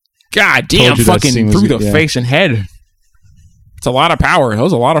 God damn, fucking through the face and head. It's a lot of power.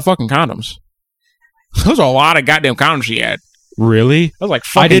 Those are a lot of fucking condoms. Those are a lot of goddamn condoms she had. Really? That was like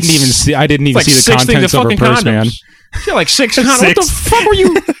fucking. I didn't even see the contents of her purse, man. She had like 6 condoms. What the fuck were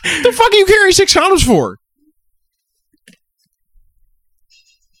you? The fuck are you carrying 6 condoms for?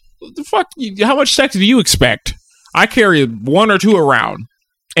 What the fuck? How much sex do you expect? I carry 1 or 2 around,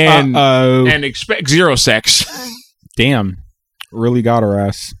 and expect 0 sex. Damn, really got her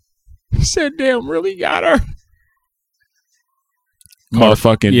ass. He said, "Damn, really got her."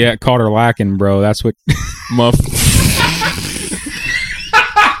 Motherfucking caught her lacking, bro. That's what. This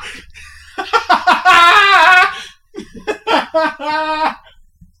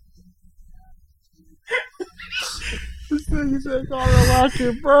nigga said, "Caught her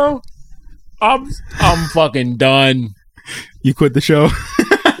lacking, bro." I'm fucking done. You quit the show.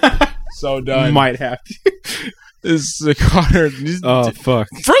 So done. Might have to. This is Connor. Oh fuck!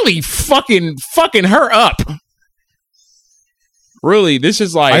 Really fucking her up. Really, this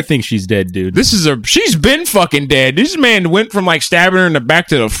is like... I think she's dead, dude. She's been fucking dead. This man went from like stabbing her in the back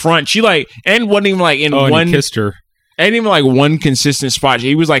to the front. She like, and wasn't even like in one... and he kissed her. Ain't even like one consistent spot.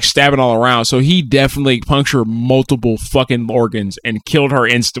 He was like stabbing all around. So he definitely punctured multiple fucking organs and killed her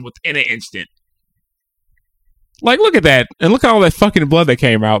within an instant. Like, look at that. And look at all that fucking blood that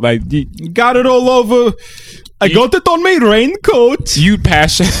came out. Like, you got it all over. I got it on my raincoat. You'd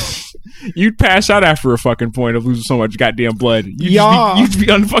pass out after a fucking point of losing so much goddamn blood. You'd be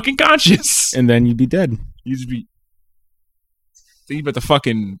unfucking conscious. And then you'd be dead. You'd just be... Think about the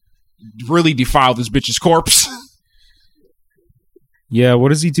fucking... Really defile this bitch's corpse. Yeah, what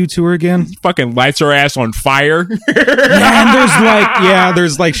does he do to her again? He fucking lights her ass on fire. And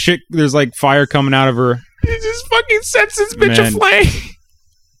there's like shit, there's like fire coming out of her. He just fucking sets this bitch aflame.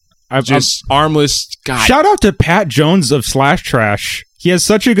 I'm armless. God. Shout out to Pat Jones of Slash Trash. He has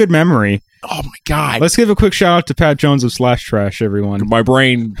such a good memory. Oh my god. Let's give a quick shout out to Pat Jones of Slash Trash, everyone. My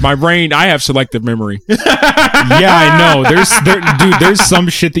brain, I have selective memory. Yeah, I know. There's some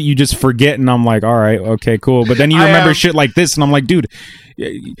shit that you just forget, and I'm like, all right, okay, cool. But then you remember shit like this, and I'm like, dude,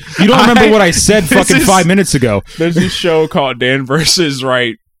 you don't remember what I said fucking 5 minutes ago. There's this show called Dan vs.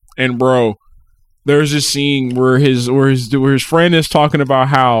 Right, and bro, there's this scene where his friend is talking about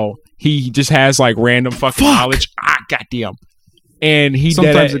how he just has like random fucking knowledge. Goddamn. And he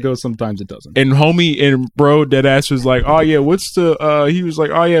sometimes it goes, sometimes it doesn't. And homie and bro deadass was like, oh yeah, what's the he was like,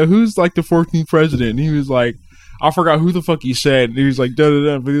 oh yeah, who's like the 14th president? And he was like, I forgot who the fuck he said. And he was like, da da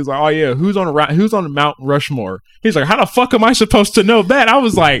da. But he was like, oh yeah, who's on the Mount Rushmore? He's like, how the fuck am I supposed to know that? I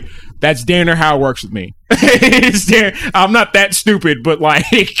was like, that's damn near how it works with me. I'm not that stupid, but like,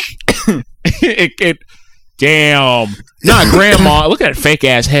 it damn, not grandma. Look at that fake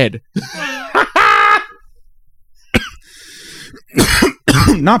ass head.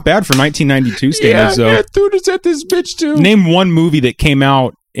 Not bad for 1992 standards, though. Yeah, dude is at this bitch too. Name one movie that came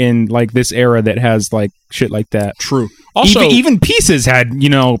out in like this era that has like shit like that. True. Also, even Pieces had,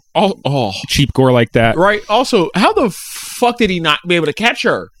 cheap gore like that. Right. Also, how the fuck did he not be able to catch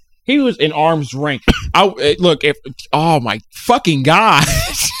her? He was in arm's length. Oh my fucking god.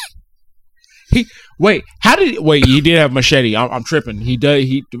 He did have machete. I'm tripping.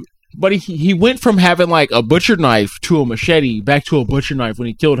 But he went from having like a butcher knife to a machete back to a butcher knife when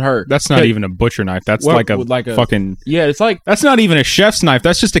he killed her. That's not even a butcher knife. That's like a fucking... Yeah, it's like... That's not even a chef's knife.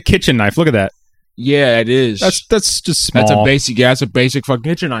 That's just a kitchen knife. Look at that. Yeah, it is. That's just small. That's a basic fucking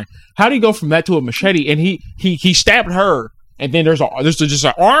kitchen knife. How do you go from that to a machete? And he stabbed her, and then there's just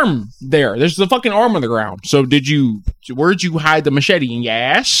an arm there. There's the fucking arm on the ground. So where'd you hide the machete? In your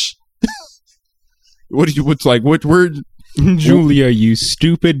ass? Where? Julia, you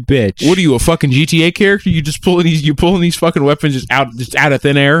stupid bitch. What are you, a fucking GTA character? You just pulling these fucking weapons just out of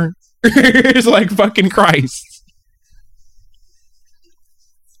thin air? It's like fucking Christ.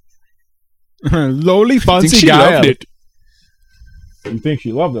 Lowly fancy guy. Loved it. You think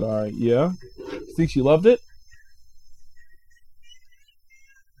she loved it? All right, yeah. You think she loved it?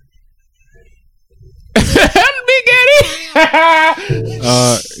 Big Eddie.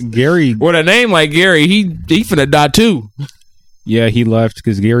 Gary. With a name like Gary, he finna die too. Yeah, he left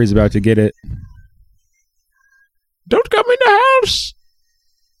because Gary's about to get it. Don't come in the house.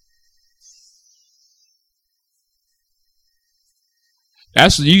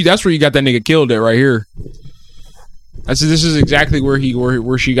 That's where you got that nigga killed at right here. This is exactly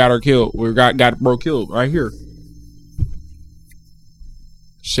where she got her killed. Where got bro killed right here.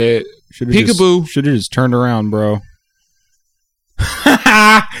 Said peekaboo. Should have just turned around, bro.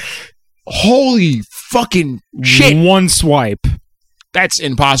 Holy fucking shit! One swipe. That's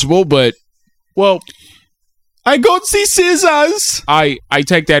impossible. But I got see scissors. I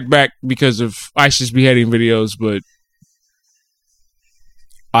take that back because of ISIS beheading videos, but.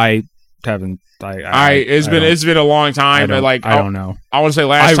 I haven't. It's been a long time. I don't know. I want to say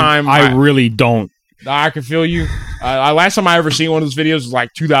last time. I really don't. I can feel you. Last time I ever seen one of those videos was like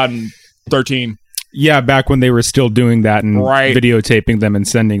 2013. Yeah, back when they were still doing that and videotaping them and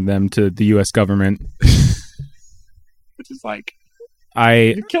sending them to the U.S. government. Which is like,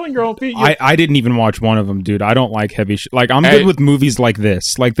 you're killing your own people. I didn't even watch one of them, dude. I don't like heavy shit. Like, I'm good with movies like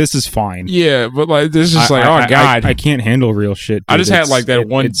this. Like, this is fine. Yeah, but like, this is oh god, I can't handle real shit. Dude. I just had like that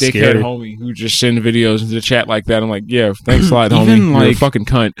one dickhead scary. homie who just send videos into the chat like that. I'm like, yeah, thanks a lot, homie. You're a fucking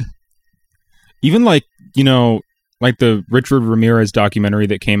cunt. Even like, like the Richard Ramirez documentary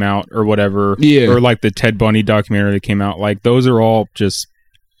that came out or whatever. Yeah. Or like the Ted Bundy documentary that came out. Like, those are all just,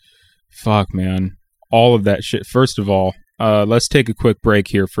 fuck, man. All of that shit. First of all, let's take a quick break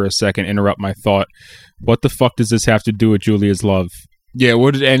here for a second, interrupt my thought. What the fuck does this have to do with Julia's love? Yeah,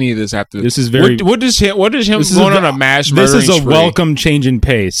 what did any of this have to... This is very... What is him going on a mass murdering This is a spree? welcome change in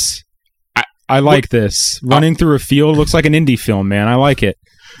pace. I like this. Running through a field looks like an indie film, man. I like it.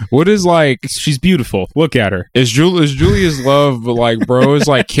 What is like... She's beautiful. Look at her. Is Julia's love, but like, bro, is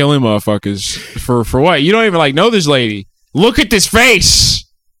like killing motherfuckers. For what? You don't even like know this lady. Look at this face!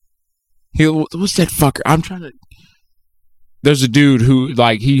 What's that fucker? I'm trying to... There's a dude who,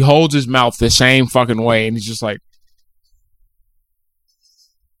 like, he holds his mouth the same fucking way, and he's just like,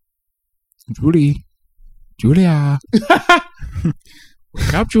 Julia.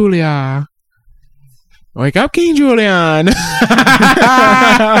 Wake up, Julia. Wake up, King Julian.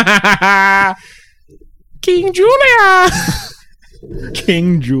 King Julia.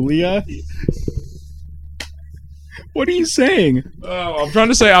 King Julia? What are you saying? Oh, I'm trying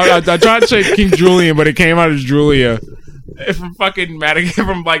to say, I tried to say King Julian, but it came out as Julia. From fucking Madagascar,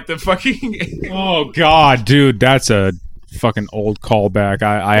 from like the fucking... Oh, God, dude, that's a fucking old callback.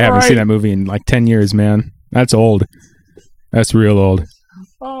 I haven't seen that movie in like 10 years, man. That's old. That's real old.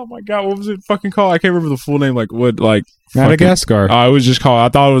 Oh my God, what was it fucking called? I can't remember the full name. Like what? Like Madagascar. It was just called. I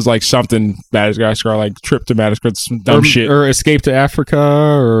thought it was like something Madagascar, like Trip to Madagascar, some dumb shit, or Escape to Africa,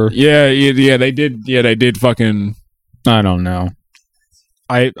 or yeah. They did fucking. I don't know.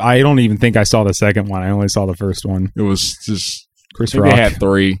 I don't even think I saw the second one. I only saw the first one. It was just Chris Rock. They had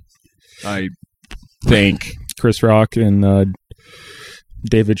 3, I think. Chris Rock and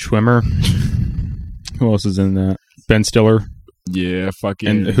David Schwimmer. Who else is in that? Ben Stiller. Yeah, fucking.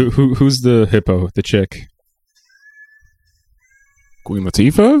 And who's the hippo? The chick. Queen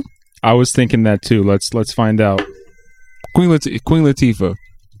Latifah? I was thinking that too. Let's find out. Queen Latifah.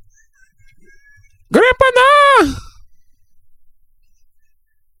 Grandpa, no!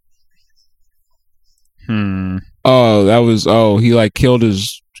 Oh, that was... Oh, he like killed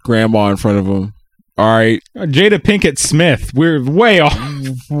his grandma in front of him. All right. Jada Pinkett Smith. We're way off.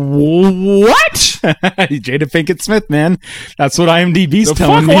 What? Jada Pinkett Smith, man. That's what IMDb's The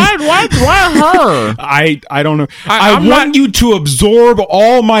telling fuck? me. Why her? I don't know. I want not- you to absorb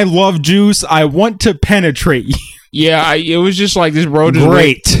all my love juice. I want to penetrate you. Yeah, it was just like this bro just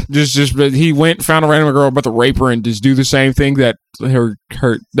Great. Just he went, found a random girl about to rape her and just do the same thing that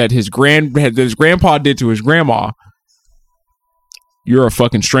his grandpa did to his grandma. You're a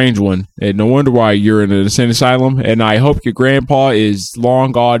fucking strange one, and no wonder why you're in an insane asylum. And I hope your grandpa is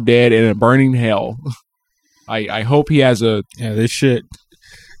long gone dead in a burning hell. I hope he has a this shit,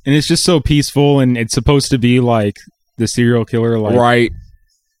 and it's just so peaceful, and it's supposed to be like the serial killer, like right.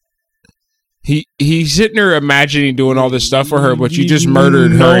 He's sitting there imagining doing all this stuff for her, but you just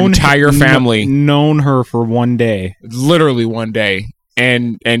murdered her entire family. Known her for one day, literally one day,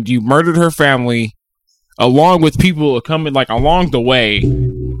 and you murdered her family, along with people coming like along the way,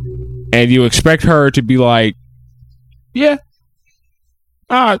 and you expect her to be like, "Yeah,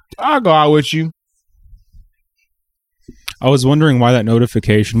 I'll go out with you." I was wondering why that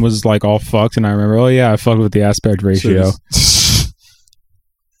notification was like all fucked, and I remember, oh yeah, I fucked with the aspect ratio.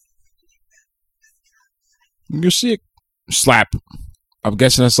 You're sick. Slap. I'm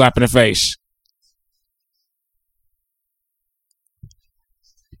guessing a slap in the face.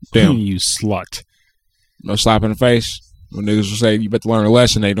 Damn. You slut. No slap in the face. When niggas will say, you better learn a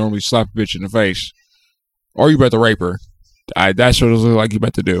lesson, they normally slap a bitch in the face. Or you better rape her. That's what it looks like you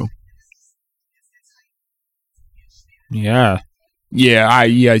better do. Yeah. Yeah,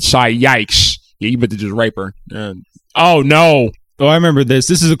 yikes. Yeah, you better just rape her. Oh, no. Oh, I remember this.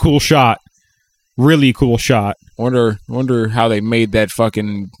 This is a cool shot. Really cool shot. Wonder how they made that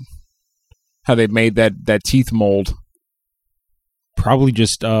that teeth mold. Probably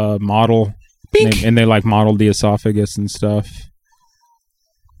just model. And they like modeled the esophagus and stuff.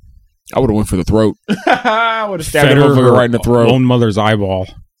 I would have went for the throat. I would have stabbed her right in the throat. Own mother's eyeball.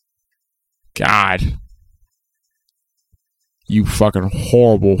 God. You fucking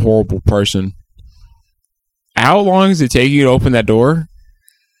horrible, horrible person. How long does it take you to open that door?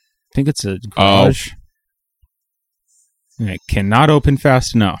 I think it's a garage. And it cannot open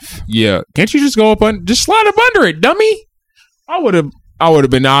fast enough. Yeah. Can't you just go up just slide up under it, dummy? I would have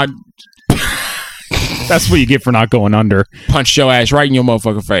been odd. That's what you get for not going under. Punched your ass right in your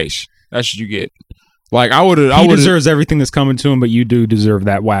motherfucking face. That's what you get. Like I would have. He deserves everything that's coming to him, but you do deserve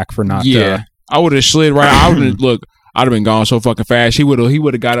that whack for not. Yeah. I would have slid right. I'd have been gone so fucking fast. He would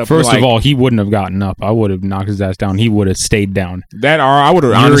have got up. First of all, he wouldn't have gotten up. I would have knocked his ass down. He would have stayed down. I would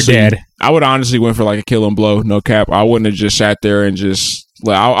have honestly. Dead. I would honestly went for like a kill and blow. No cap. I wouldn't have just sat there and just.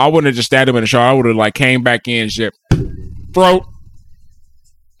 I wouldn't have just stabbed him in the shower. I would have like came back in and shit. Throat.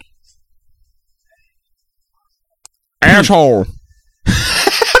 Asshole.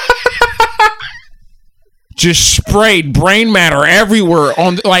 Just sprayed brain matter everywhere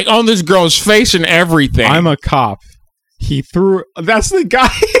on this girl's face and everything. I'm a cop. He threw. That's the guy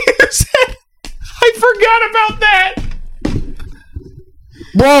who said. I forgot about that.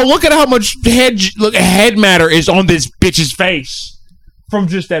 Bro, look at how much head matter is on this bitch's face from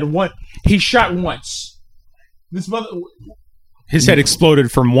just that one. He shot once. His head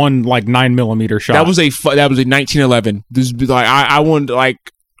exploded from one 9mm shot. That was a 1911. This is like I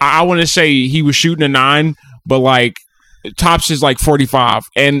want to say he was shooting a 9, but like tops is like 45,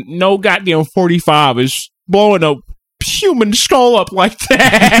 and no goddamn 45 is blowing a human skull up like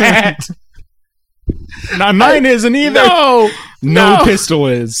that. Not 9 isn't either. No pistol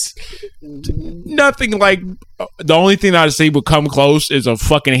is. Nothing like the only thing I'd say would come close is a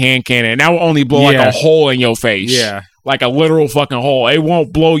fucking hand cannon. And that will only blow like a hole in your face. Yeah. Like a literal fucking hole. It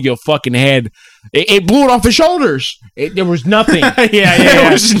won't blow your fucking head. It blew it off his shoulders. There was nothing.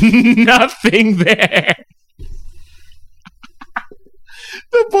 There was nothing there.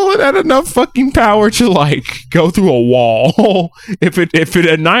 The bullet had enough fucking power to like go through a wall. If it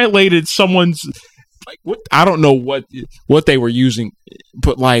annihilated someone's like what I don't know what they were using,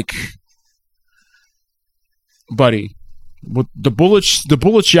 but like, buddy, the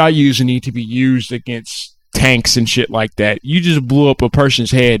bullets y'all using need to be used against tanks and shit like that. You just blew up a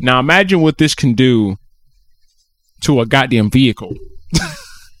person's head. Now imagine what this can do to a goddamn vehicle.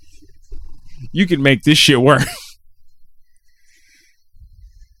 You can make this shit work.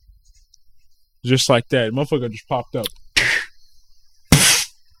 Just like that. Motherfucker just popped up.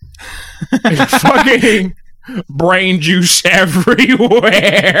 Fucking brain juice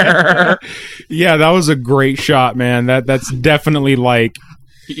everywhere. Yeah, that was a great shot, man. That's definitely like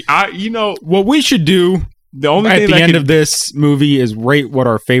what we should do. The only at thing the end of this movie is rate what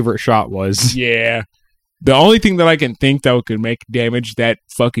our favorite shot was. Yeah. The only thing that I can think that could make damage that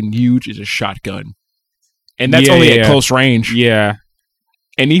fucking huge is a shotgun. And that's only at close range. Yeah.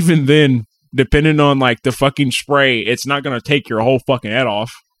 And even then, depending on like the fucking spray, it's not going to take your whole fucking head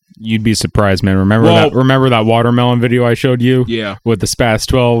off. You'd be surprised, man. Remember that watermelon video I showed you? Yeah. With the Spaz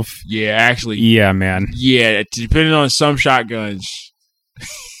 12? Yeah, actually. Yeah, man. Yeah, depending on some shotguns,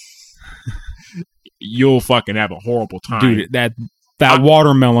 you'll fucking have a horrible time. Dude, that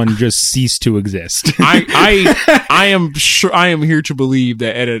watermelon just ceased to exist. I am sure, I am here to believe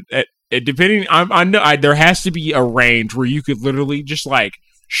that depending, I know there has to be a range where you could literally just like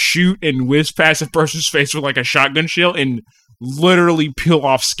shoot and whiz past a person's face with like a shotgun shell and literally peel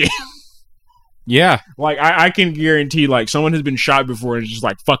off skin. Yeah. Like I can guarantee like someone has been shot before and it's just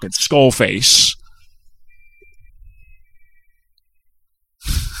like fucking skull face.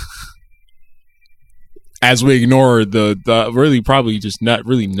 As we ignore the really probably just not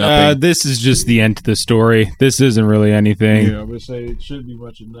really nothing. This is just the end to the story. This isn't really anything. Yeah, I would say it should be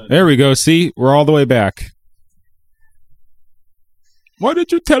much of nothing. There we go. See, we're all the way back. Why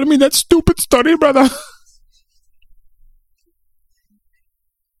did you tell me that stupid story, brother?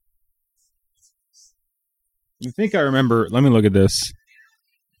 You think I remember? Let me look at this.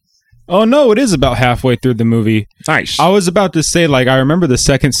 Oh, no, it is about halfway through the movie. Nice. I was about to say, like, I remember the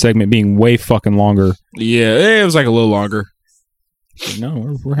second segment being way fucking longer. Yeah, it was like a little longer. But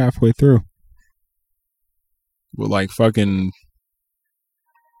no, we're halfway through. With like fucking...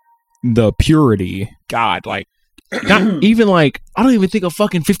 The purity. God, like... Not even like... I don't even think a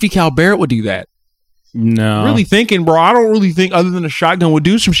fucking 50 cal Barrett would do that. No. Really thinking, bro, I don't really think other than a shotgun would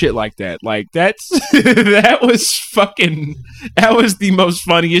do some shit like that. Like, that's... that was the most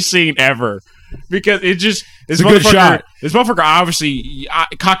funniest scene ever. Because it's a good shot. This motherfucker obviously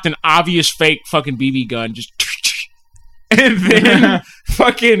cocked an obvious fake fucking BB gun. Just... And then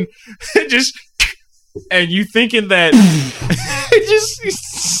fucking... just... And you thinking that...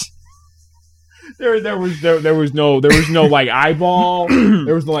 just... There was no like eyeball.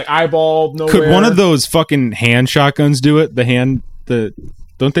 There was no like eyeball nowhere. Could one of those fucking hand shotguns do it? Don't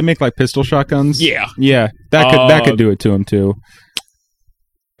they make like pistol shotguns? Yeah. Yeah. That could do it to him too.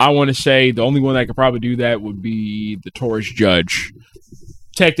 I want to say the only one that could probably do that would be the Taurus Judge.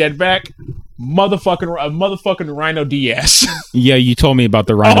 Take that back. Motherfucking Rhino DS. Yeah, you told me about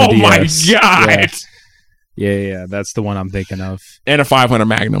the Rhino DS. Oh my god. Yeah, that's the one I'm thinking of. And a 500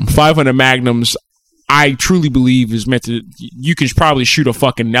 Magnum. 500 Magnums, I truly believe is meant to... You can probably shoot a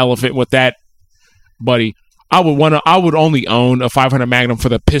fucking elephant with that, buddy. I would only own a 500 Magnum for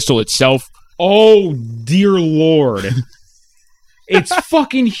the pistol itself. Oh, dear Lord. It's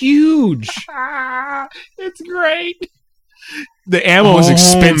fucking huge. It's great. The ammo is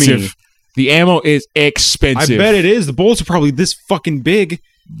expensive. The ammo is expensive. I bet it is. The bullets are probably this fucking big.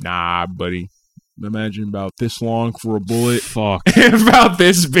 Nah, buddy. Imagine about this long for a bullet. Fuck. About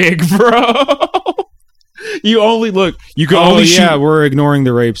this big, bro. You only look. You can only shoot. Yeah, we're ignoring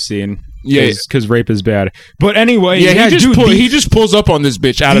the rape scene. Yeah, because rape is bad. But anyway, he just pulls up on this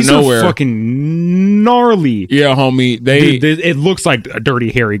bitch out of nowhere. These are fucking gnarly. Yeah, homie. It looks like a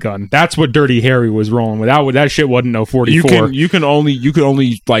Dirty Harry gun. That's what Dirty Harry was rolling with. That shit wasn't no 44. You can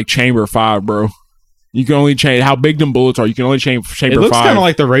only like chamber 5, bro. You can only change how big them bullets are. You can only chamber 5. It looks kind of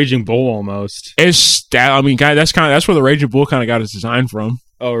like the Raging Bull almost. That's where the Raging Bull kind of got its design from.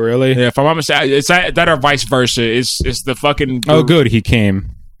 Oh really? Yeah. If I'm not mistaken, it's that or vice versa. It's the fucking. Oh good, he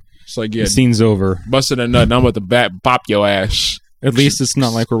came. It's like yeah, the scene's over. Busted a nut. And I'm about to pop your ass. At least it's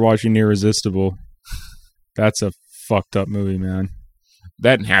not like we're watching Irresistible. That's a fucked up movie, man.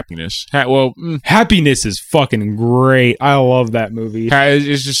 That and Happiness. Happiness is fucking great. I love that movie.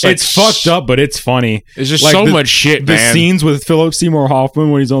 It's just like, it's fucked up, but it's funny. It's just like so much shit, man. The scenes with Philip Seymour Hoffman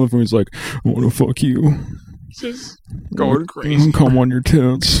when he's on the phone, he's like, I want to fuck you. Just going crazy. Come on your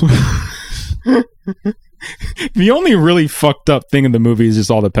tits. The only really fucked up thing in the movie is just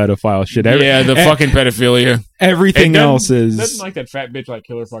all the pedophile shit. The fucking pedophilia. Everything else is... Doesn't like that fat bitch like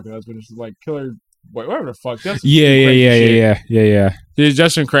Killer fucking husband. It's like Killer... whatever the fuck. That's Yeah. There's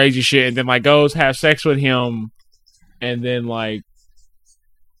just some crazy shit, and then like goes have sex with him, and then like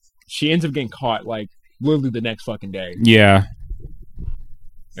she ends up getting caught like literally the next fucking day. Yeah.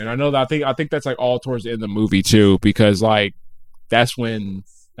 And I know that I think that's like all towards the end of the movie too, because like that's when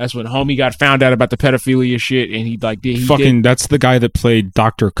That's when homie got found out about the pedophilia shit, and he did. That's the guy that played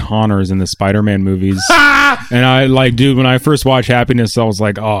Dr. Connors in the Spider-Man movies. And I dude, when I first watched Happiness, I was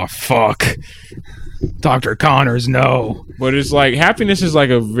like, oh fuck, Dr. Connors, no. But it's like Happiness is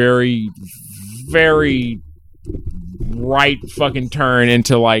like a very, very right fucking turn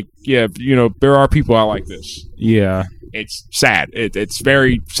into like, yeah, you know, there are people out like this. Yeah, it's sad. It's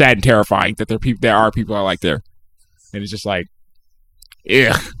very sad and terrifying that there are people out like there, and it's just like,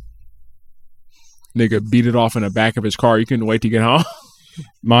 ugh. Nigga beat it off in the back of his car. You couldn't wait to get home.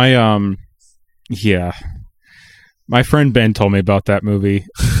 My friend Ben told me about that movie.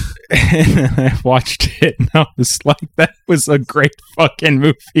 And I watched it and I was like, that was a great fucking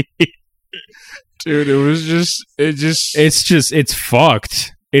movie. Dude, it's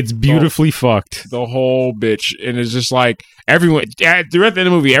fucked. It's beautifully fucked. The whole bitch. And it's just like everyone throughout the end of the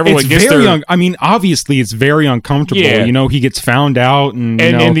movie, everyone gets I mean, obviously it's very uncomfortable. Yeah. You know, he gets found out and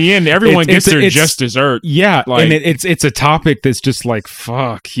in the end, everyone gets their just dessert. Yeah. Like, and it's a topic that's just like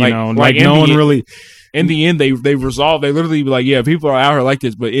fuck, you know, like no one really. In the end, they resolve. They literally be like, yeah, people are out here like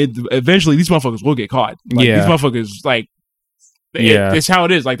this, but eventually these motherfuckers will get caught. Like, these motherfuckers, like, it's how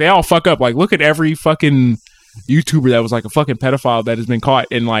it is. Like, they all fuck up. Like, look at every fucking YouTuber that was like a fucking pedophile that has been caught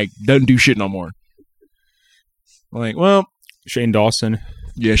and like doesn't do shit no more. Like, well, Shane Dawson.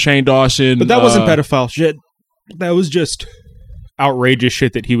 Yeah, Shane Dawson. But that wasn't pedophile shit. That was just outrageous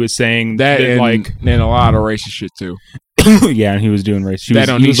shit that he was saying. And a lot of racist shit too. Yeah, and he was doing race. He was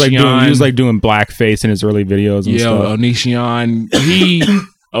doing blackface in his early videos and stuff. Onision.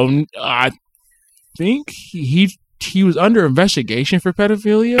 I think he was under investigation for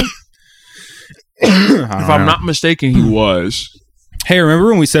pedophilia. If I'm not mistaken, he was. Hey, remember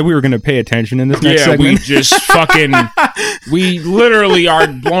when we said we were going to pay attention in this next segment? We just we literally are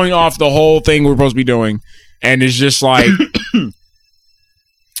blowing off the whole thing we're supposed to be doing. And it's just like...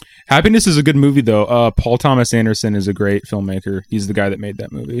 Happiness is a good movie, though. Paul Thomas Anderson is a great filmmaker. He's the guy that made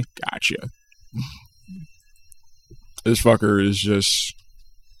that movie. Gotcha. This fucker is just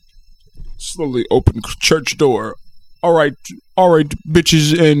slowly open church door. All right,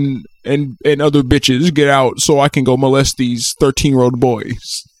 bitches and other bitches, get out so I can go molest these 13-year-old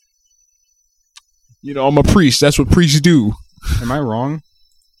boys. You know, I'm a priest. That's what priests do. Am I wrong?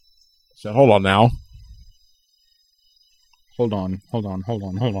 So hold on now. Hold on.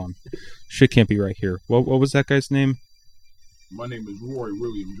 Shit can't be right here. What was that guy's name? My name is Roy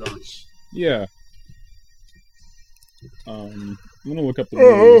William Jones. Yeah. I'm gonna look up the movie.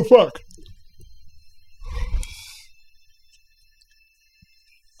 Oh fuck.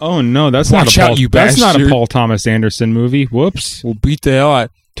 Oh no, that's not a Paul Thomas Anderson movie. Whoops. We'll beat the hell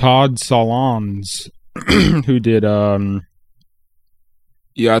out. Todd Solondz, who did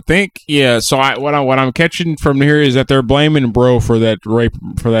Yeah, I think so what I'm catching from here is that they're blaming Bro for that rape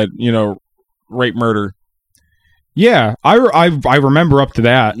rape murder. Yeah, I remember up to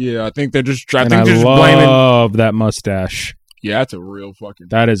that. Yeah, I think they're just I love that mustache. Yeah, that's a real fucking.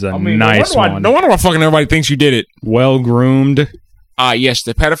 That is nice one. No wonder why fucking everybody thinks you did it. Well groomed. Yes,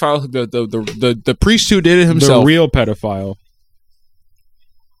 the pedophile, the priest who did it himself, the real pedophile.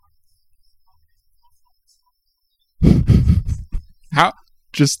 How?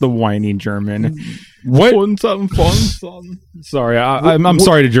 Just the whiny German. What? Fun something. Sorry, I'm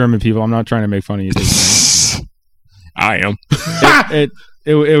sorry to German people. I'm not trying to make fun of you. I am.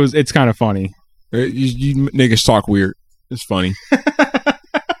 It's kind of funny. You niggas talk weird. It's funny.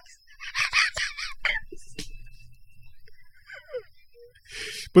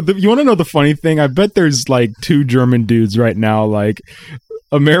 But you want to know the funny thing? I bet there's like two German dudes right now. Like,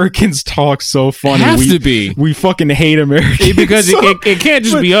 Americans talk so funny. Have to be. We fucking hate Americans because it can't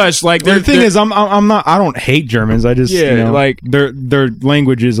just be us. Like the thing is, I don't hate Germans. I just like their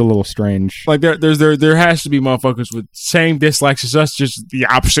language is a little strange. Like there has to be motherfuckers with same dislikes as us, just the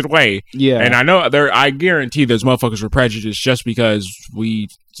opposite way. Yeah, and I guarantee there's motherfuckers with prejudice just because we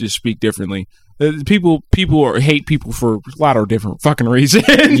just speak differently. People hate people for a lot of different fucking reasons.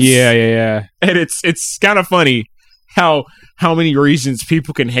 Yeah. And it's kind of funny how many reasons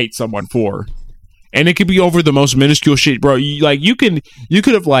people can hate someone for, and it could be over the most minuscule shit, bro. You could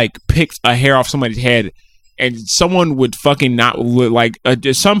have like picked a hair off somebody's head, and someone would fucking not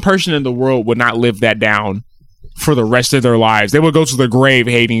some person in the world would not live that down for the rest of their lives. They would go to their grave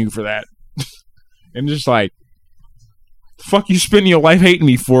hating you for that, and just like. Fuck you spending your life hating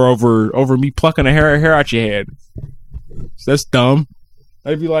me for over me plucking a hair out your head. That's dumb.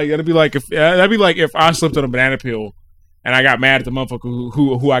 That'd be like if I slipped on a banana peel and I got mad at the motherfucker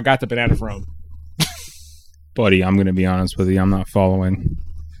who I got the banana from. Buddy, I'm gonna be honest with you, I'm not following.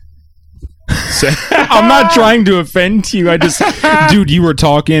 say. I'm not trying to offend you. I just, dude, you were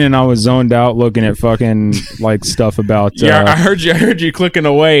talking and I was zoned out looking at fucking like stuff about. I heard you clicking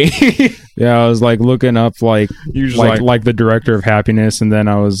away. Yeah, I was like looking up like Usually like the director of Happiness, and then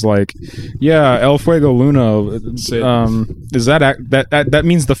I was like, yeah, El Fuego Luna. Is that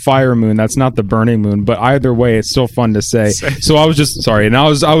means the fire moon? That's not the burning moon. But either way, it's still fun to say. So I was just sorry, and I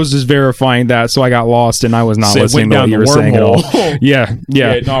was just verifying that, so I got lost and I was not listening to what you were saying at all. Yeah.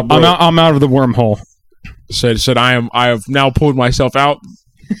 No, bro. I'm out of the wormhole. Said I have now pulled myself out.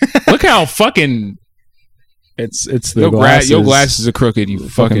 Look how fucking it's the glasses. Your glasses are crooked. You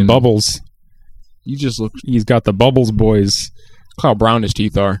fucking bubbles. You just look. He's got the bubbles, boys. Look how brown his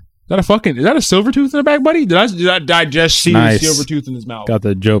teeth are. Is that a silver tooth in the back, buddy? Did I just see the silver tooth in his mouth? Got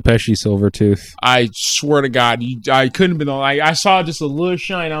the Joe Pesci silver tooth. I swear to God, I couldn't have been. I saw just a little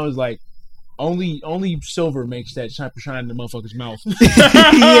shine. I was like, only silver makes that type of shine in the motherfucker's mouth.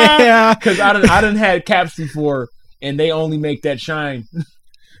 Yeah, because I done had caps before, and they only make that shine.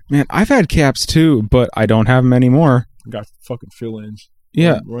 Man, I've had caps too, but I don't have them anymore. Got fucking fill-ins.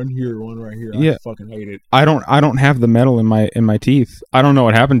 Yeah, one here, one right here. Yeah. I fucking hate it. I don't have the metal in my teeth. I don't know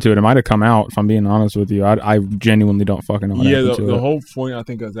what happened to it. It might have come out. If I'm being honest with you, I genuinely don't fucking know what happened to it. The whole point I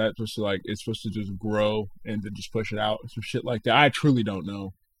think of that was it's supposed to just grow and then just push it out, some shit like that. I truly don't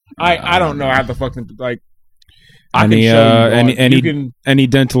know. I don't know how the fucking like. Any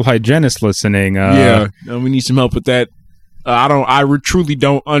dental hygienist listening? We need some help with that. I truly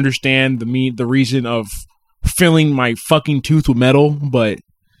don't understand the reason of filling my fucking tooth with metal, but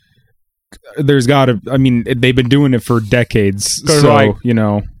there's gotta. I mean, they've been doing it for decades, so you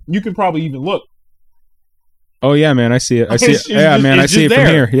know. You can probably even look. Oh yeah, man, I see it. I see it. Yeah, man, I see it from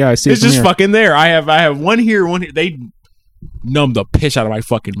here. Yeah, I see it. It's just fucking there. I have one here, one here. They numbed the piss out of my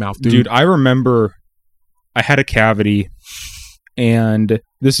fucking mouth, dude. Dude, I remember I had a cavity, and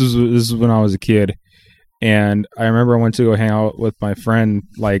this is when I was a kid. And I remember I went to go hang out with my friend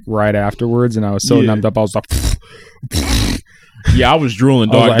like right afterwards, and I was so numbed up. I was like, I was drooling,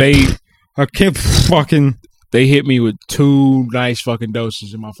 dog. I can't fucking. They hit me with 2 nice fucking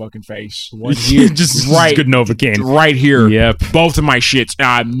doses in my fucking face. One here, just right, good Novocaine, right here. Yep, both of my shits.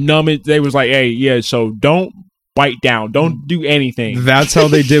 Numb it. They was like, hey, yeah. So don't bite down. Don't do anything. That's how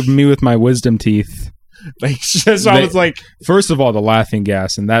they did me with my wisdom teeth. I was like, first of all, the laughing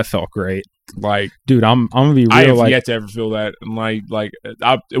gas, and that felt great. Like, dude, I'm gonna be real. I have yet to ever feel that.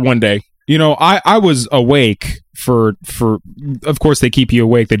 One day, you know, I was awake for. Of course, they keep you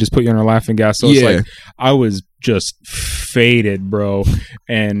awake. They just put you on a laughing gas. So it's like I was just faded, bro.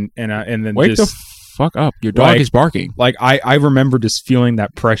 And then wake the fuck up. Your dog is barking. Like I remember just feeling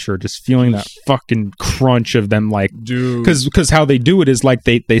that pressure, just feeling that fucking crunch of them, like, dude. Because how they do it is like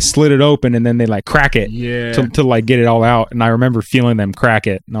they slit it open and then they like crack it, to like get it all out. And I remember feeling them crack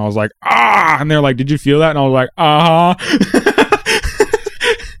it, and I was like, and they're like, did you feel that? And I was like,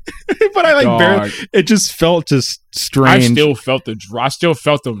 but I like barely. It just felt just strange. I still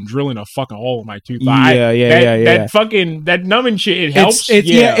felt them drilling a fucking hole in my tooth. That fucking that numbing shit. It helps.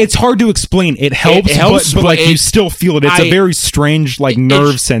 It's hard to explain. It helps, but like you still feel it. It's a very strange like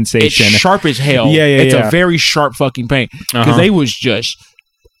nerve sensation. It's sharp as hell. It's a very sharp fucking pain because they was just.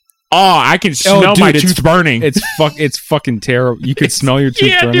 I can smell my tooth burning. It's fucking terrible. You could smell your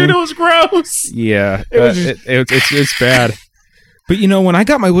tooth burning. Dude, it was gross. Yeah, it's bad. But you know, when I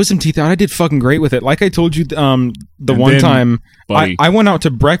got my wisdom teeth out, I did fucking great with it. Like I told you, time I went out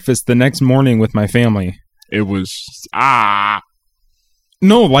to breakfast the next morning with my family. It was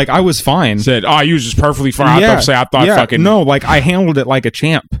no, like I was fine. Said, you was just perfectly fine. I thought fucking no, like I handled it like a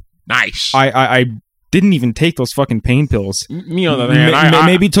champ. Nice. I didn't even take those fucking pain pills. Me on the other hand, I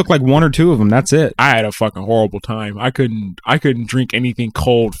maybe took like 1 or 2 of them. That's it. I had a fucking horrible time. I couldn't drink anything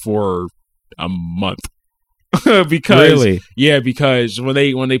cold for a month. because when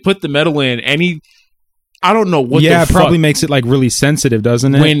they put the metal in, I don't know what. Yeah, it probably makes it like really sensitive,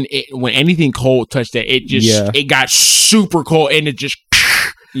 doesn't it? When anything cold touched that, it got super cold and it just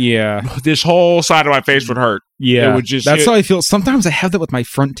this whole side of my face would hurt. Yeah, it would just. That's how I feel. Sometimes I have that with my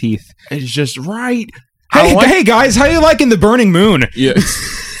front teeth. It's just right. Hey guys, how you liking The Burning Moon? Yeah.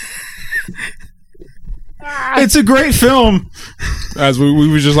 It's a great film. As we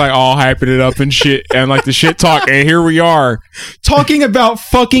were just like all hyping it up and shit, and like the shit talk, and here we are talking about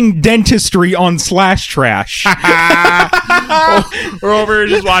fucking dentistry on Slash Trash. We're over here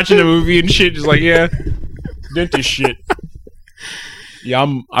just watching a movie and shit, just like dentist shit. Yeah,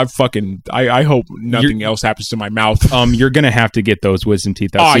 I hope nothing else happens to my mouth. You're gonna have to get those wisdom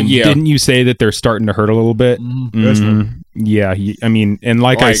teeth out. Didn't you say that they're starting to hurt a little bit? Mm-hmm. Yeah, I mean, and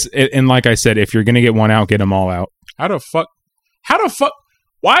like I said, if you're gonna get one out, get them all out. How the fuck?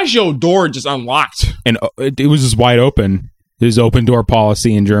 Why is your door just unlocked? And it was just wide open. There's open door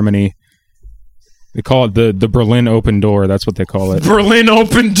policy in Germany. They call it the Berlin open door. That's what they call it. Berlin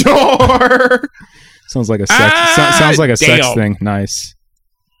open door. Sounds like a sex thing. Nice.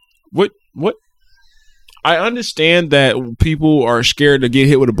 What? I understand that people are scared to get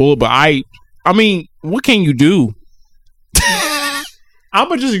hit with a bullet, but I mean, what can you do? I'm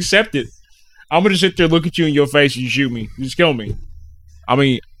gonna just accept it. I'm gonna sit there, look at you in your face, and you shoot me. You just kill me. I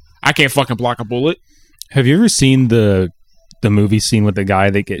mean, I can't fucking block a bullet. Have you ever seen the movie scene with the guy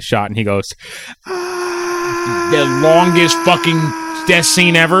that gets shot and he goes, "Ah!" The longest fucking death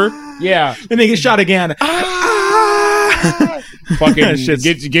scene ever? Yeah. And they get shot again. Ah! Fucking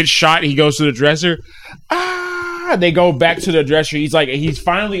gets shot. He goes to the dresser. Ah! They go back to the dresser. He's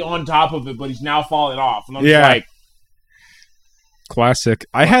finally on top of it, but he's now falling off. And I'm just like, classic.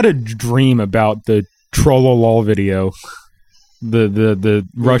 I had a dream about the Trollolol video. The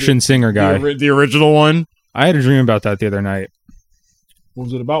Russian singer guy. The original one? I had a dream about that the other night. What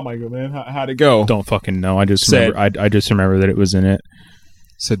was it about, Michael, man? How'd it go? Don't fucking know. I just remember that it was in it.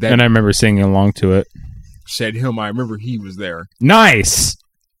 Said that, and I remember singing along to it. Said him, I remember he was there. Nice!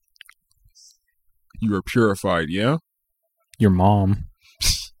 You were purified, yeah? Your mom.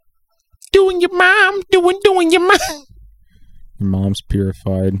 Doing your mom. Doing your mom. Your mom's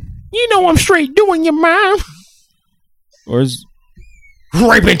purified. You know I'm straight doing your mom. Or is...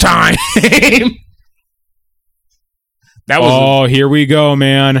 Raping time! Here we go,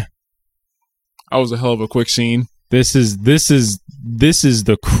 man. That was a hell of a quick scene. This is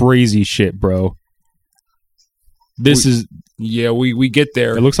the crazy shit, bro. We get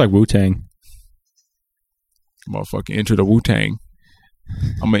there. It looks like Wu-Tang. Motherfucking enter the Wu-Tang.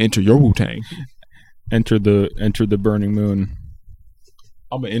 I'm gonna enter your Wu-Tang. Enter the burning moon.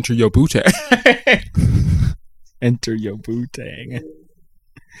 I'm gonna enter your Wu-Tang. Enter your Wu-Tang.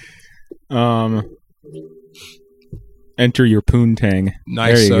 Enter your poontang.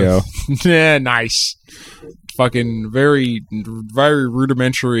 Nice. There you go. Yeah, nice. Fucking very, very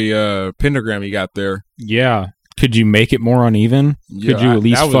rudimentary pentagram you got there. Yeah. Could you make it more uneven? Yeah, could you at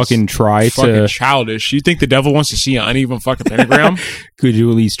least fucking try to... childish. You think the devil wants to see an uneven fucking pentagram? Could you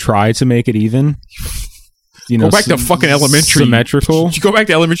at least try to make it even? You know, go back to fucking elementary. Symmetrical? You go back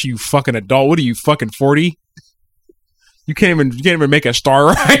to elementary, you fucking adult. What are you, fucking 40? You can't even make a star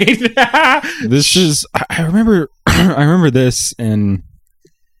right. This is... I remember this and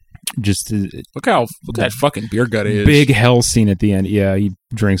just... Look how that fucking beer gut is. Big hell scene at the end. Yeah, he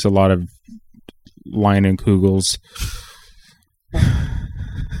drinks a lot of Leinenkugels.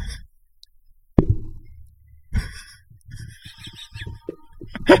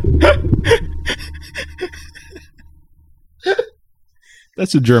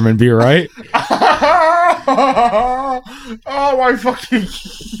 That's a German beer, right? Oh my fucking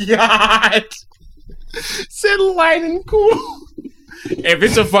god! Said Leinenkugel. If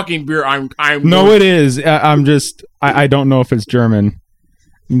it's a fucking beer, I'm. No, it is. I'm just. I don't know if it's German.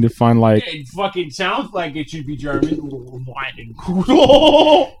 You need to find like. It fucking sounds like it should be German.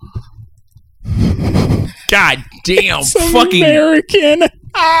 Leinenkugel. God damn! Fucking American.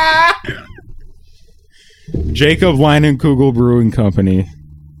 Jacob Leinenkugel Brewing Company.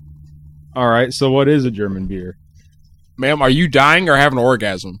 All right, so what is a German beer? Ma'am, are you dying or having an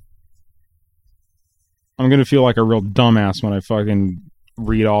orgasm? I'm gonna feel like a real dumbass when I fucking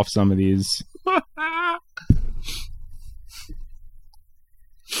read off some of these.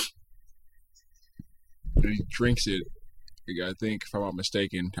 He drinks it. I think, if I'm not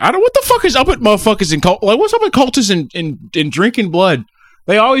mistaken. I don't. What the fuck is up with motherfuckers in cult? Like, what's up with cultists in drinking blood?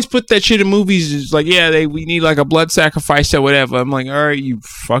 They always put that shit in movies. It's like, yeah, we need like a blood sacrifice or whatever. I'm like, all right, you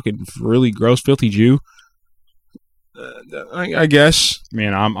fucking really gross, filthy Jew. I guess.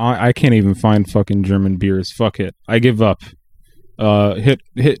 Man, I can't even find fucking German beers. Fuck it, I give up.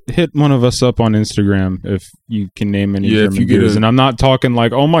 Hit one of us up on Instagram if you can name any German beers. And I'm not talking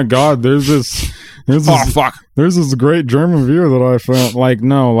like, oh my god, there's this great German beer that I found. Like,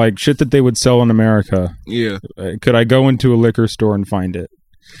 no, like shit that they would sell in America. Yeah. Could I go into a liquor store and find it?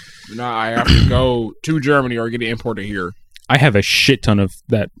 No, I have to go to Germany or get it imported here. I have a shit ton of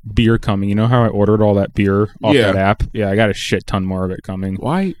that beer coming. You know how I ordered all that beer off that app? Yeah, I got a shit ton more of it coming.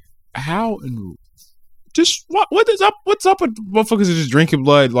 Why? How? Just what is up? What's up with motherfuckers that just drinking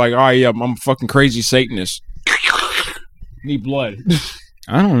blood? Like, oh yeah, I'm a fucking crazy Satanist. Need blood.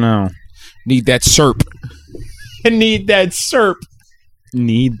 I don't know. Need that syrup. Need that syrup.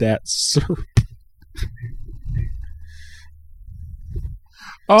 Need that syrup.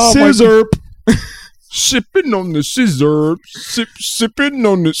 Oh, scissor. Sipping on the scissor. Sipping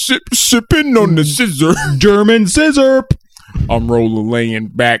on the scissor. German scissor. I'm rolling, laying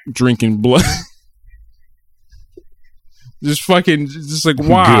back, drinking blood. Just fucking, just like,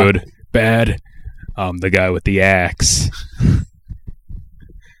 wow. Good, bad. I'm the guy with the axe.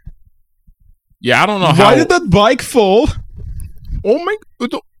 Yeah, I don't know how. Why did that bike fall? Oh my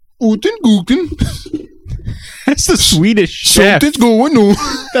god. Guten. That's the Swedish chef. Something's going on.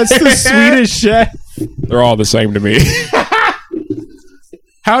 That's the Swedish chef. They're all the same to me.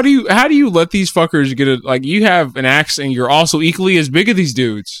 How do you let these fuckers get it? Like, you have an axe and you're also equally as big as these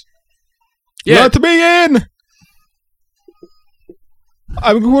dudes. Yeah. Let me in.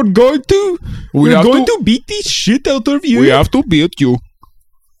 We're going to beat the shit out of you. We have to beat you.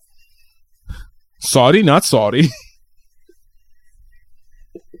 Sorry, not sorry.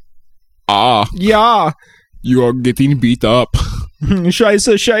 Yeah. You are getting beat up.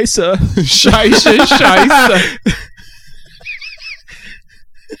 Scheiße. Scheiße.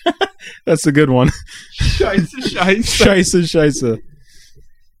 That's a good one. Scheiße.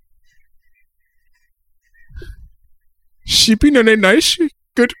 Sipping on a nice,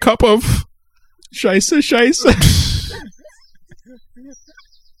 good cup of Scheiße.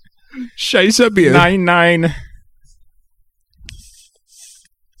 Scheiße beer. 9.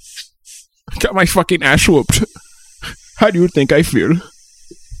 Got my fucking ass whooped. How do you think I feel?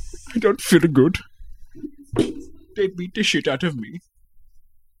 I don't feel good. They beat the shit out of me.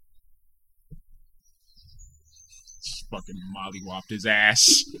 Fucking mollywopped his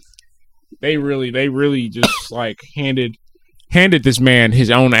ass. They really just like handed this man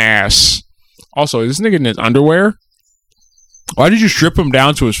his own ass. Also, is this nigga in his underwear? Why did you strip him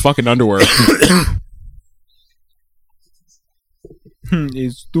down to his fucking underwear?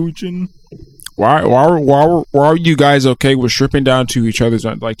 Is Dujin. Why are you guys okay with stripping down to each other's,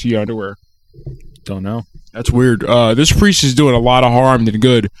 like, to your underwear? Don't know. That's weird. This priest is doing a lot of harm than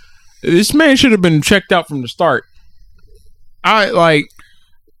good. This man should have been checked out from the start. Oh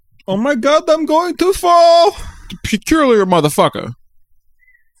my god, I'm going to fall. Peculiar motherfucker.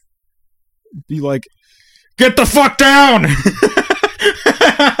 Be like, get the fuck down.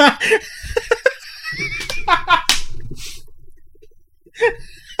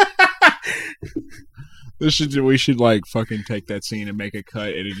 We should like fucking take that scene and make a cut,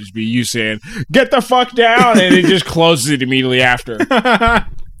 and it just be you saying, "Get the fuck down," and it just closes it immediately after.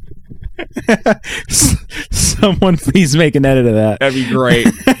 Someone please make an edit of that. That'd be great.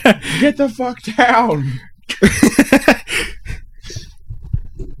 Get the fuck down.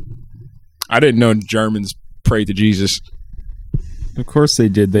 I didn't know Germans prayed to Jesus. Of course they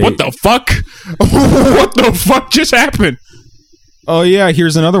did. What the fuck? What the fuck just happened? Oh yeah,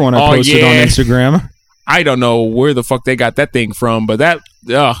 here's another one I posted on Instagram. I don't know where the fuck they got that thing from, but that,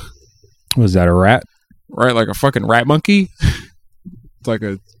 was that a rat? Right, like a fucking rat monkey.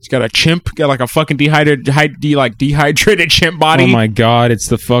 It's got a chimp, got like a fucking dehydrated chimp body. Oh my god, it's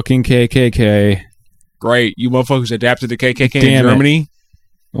the fucking KKK. Great, you motherfuckers adapted to KKK in Germany.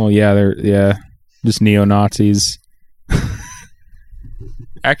 Well, yeah, they're just neo-Nazis.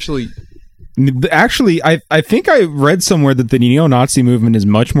 Actually, I think I read somewhere that the neo-Nazi movement is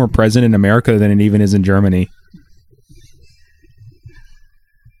much more present in America than it even is in Germany.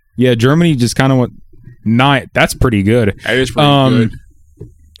 Yeah, Germany just kind of went. That's pretty good. That is pretty good.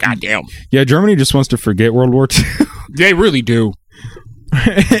 Goddamn. Yeah, Germany just wants to forget World War II. They really do.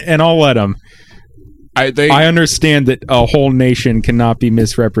 And I'll let them. I understand that a whole nation cannot be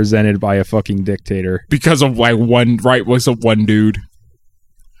misrepresented by a fucking dictator. Because of like one dude.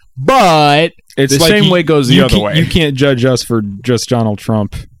 But it's the like same way goes the other way. You can't judge us for just Donald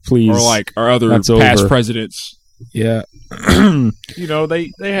Trump, please. Or like our other past presidents. Yeah. You know,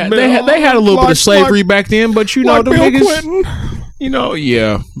 they had a little bit of slavery back then, but you know, the Bill niggas, Clinton. You know,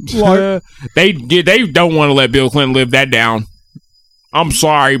 yeah. They don't want to let Bill Clinton live that down. I'm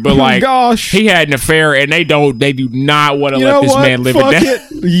sorry, but like, he had an affair, and they do not want to let this man live it down.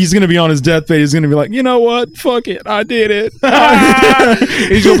 He's gonna be on his deathbed. He's gonna be like, you know what? Fuck it, I did it.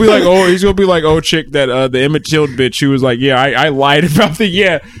 He's gonna be like, chick that the Emmett Till bitch. She was like, yeah, I lied about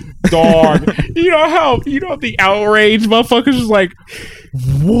the dog. You know the outrage, motherfuckers was like,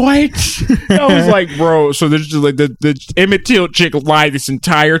 what? I was like, bro. So there's just like the Emmett Till chick lied this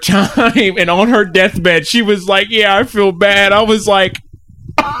entire time, and on her deathbed, she was like, yeah, I feel bad. I was like.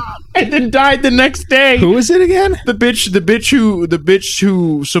 And then died the next day. Who is it again? The bitch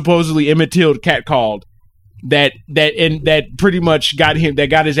who supposedly Emmett Till catcalled. That pretty much got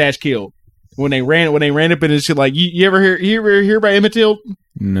his ass killed when they ran up in his shit. Like, you ever hear about Emmett Till?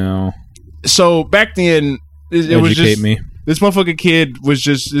 No. So back then, it was just me. This motherfucking kid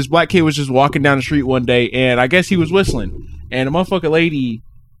this black kid was just walking down the street one day, and I guess he was whistling, and a motherfucking lady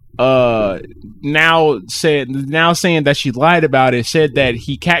now saying that she lied about it, said that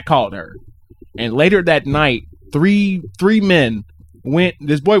he catcalled her. And later that night, three men went.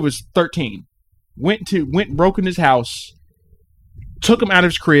 This boy was 13. Broke in his house, took him out of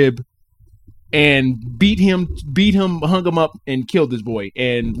his crib, and beat him, hung him up, and killed this boy,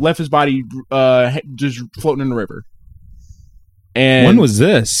 and left his body just floating in the river. And when was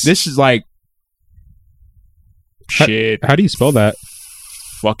this? This is like shit. How do you spell that?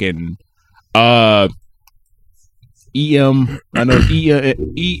 Fucking EM. I know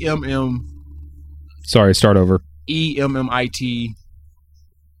EMM. Sorry, start over. EMMIT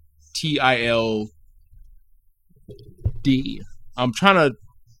TILD. I'm trying to.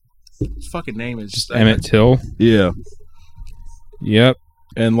 Fucking name is just Emmett Till. Yeah. Yep.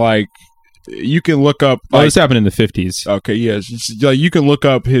 And like, you can look up. Like, this happened in the 50s. Okay. Yes. Like, you can look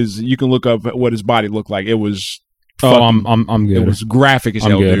up what his body looked like. It was. I'm good. It was graphic as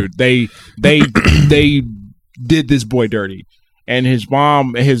hell, dude. They did this boy dirty. And his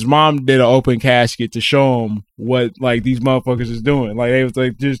mom did an open casket to show him what like these motherfuckers is doing. Like they was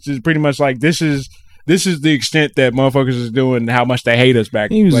like just pretty much like this is the extent that motherfuckers is doing, how much they hate us back.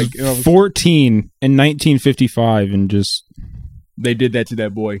 He was like 14 in 1955, and just they did that to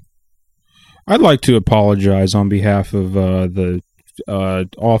that boy. I'd like to apologize on behalf of the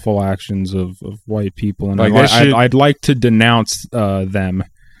awful actions of white people, and like I'd like to denounce them.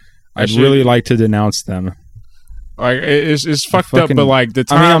 I'd really like to denounce them. Like it's fucked up, but like the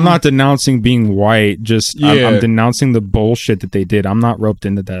time. I mean, I'm not denouncing being white. Just I'm denouncing the bullshit that they did. I'm not roped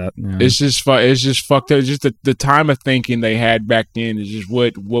into that. Yeah. It's just fucked up. It's just the time of thinking they had back then is just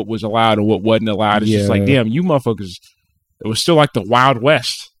what was allowed and what wasn't allowed. It's just like, damn, you motherfuckers. It was still like the Wild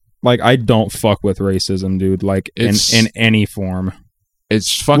West. Like, I don't fuck with racism, dude. Like in any form.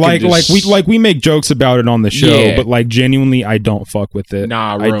 It's fucking we make jokes about it on the show, but like genuinely, I don't fuck with it.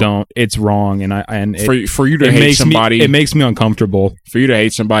 Nah, I don't. It's wrong, for you to hate somebody, it makes me uncomfortable. For you to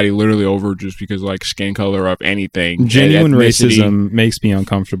hate somebody literally over just because like skin color of anything, genuine racism makes me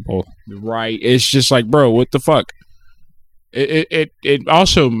uncomfortable. Right? It's just like, bro, what the fuck? It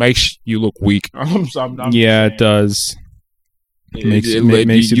also makes you look weak. It does. It makes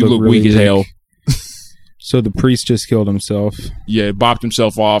you look really weak as hell. So the priest just killed himself. Yeah, bopped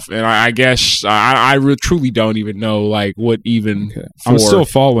himself off, and I guess I truly don't even know like what even. Okay. I'm still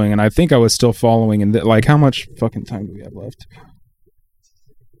following, and I think I was still following. And like, how much fucking time do we have left?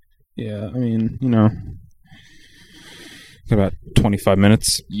 Yeah, I mean, about 25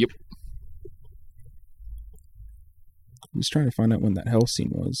 minutes. Yep. I was trying to find out when that hell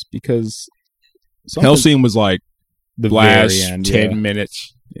scene was, because hell scene was like the last very end, 10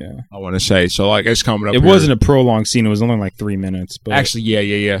 minutes. Yeah, I want to say so. Like it's coming up. It wasn't a prolonged scene. It was only like 3 minutes. But actually,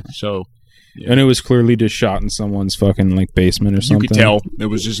 yeah. So, and it was clearly just shot in someone basement or something. You could tell it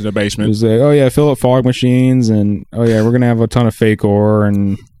was just in a basement. It was like, oh yeah, fill up fog machines, and oh yeah, we're gonna have a ton of fake ore,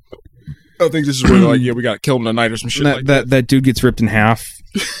 and I think this is where like, we got to kill him tonight or some shit. That dude gets ripped in half.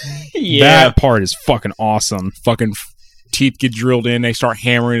 Yeah, that part is fucking awesome. Fucking teeth get drilled in. They start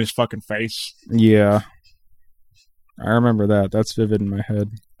hammering his fucking face. Yeah. I remember that. That's vivid in my head.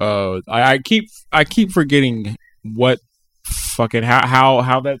 I keep forgetting what fucking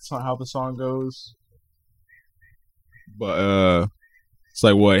how the song goes. But it's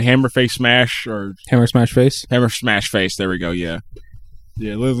like what Hammer Smash Face. Hammer Smash Face. There we go. Yeah.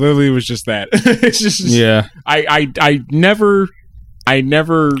 Literally, it was just that. It's just yeah. I never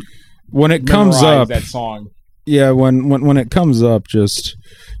when it comes up that song. Yeah, when it comes up, just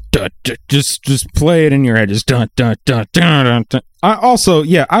play it in your head. Just dun dun dun dun dun. Dun.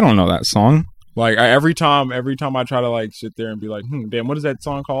 I don't know that song. Like every time I try to like sit there and be like, damn, what is that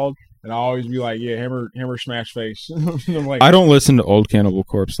song called? And I always be like, yeah, Hammer Smash Face. I'm like, I don't listen to old Cannibal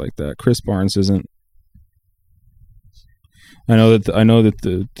Corpse like that. Chris Barnes isn't. I know that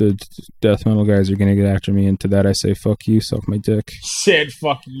the death metal guys are gonna get after me, and to that I say, fuck you, suck my dick. Said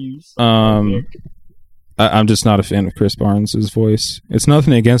fuck you. I'm just not a fan of Chris Barnes' voice. It's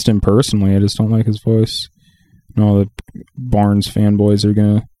nothing against him personally. I just don't like his voice. And all the Barnes fanboys are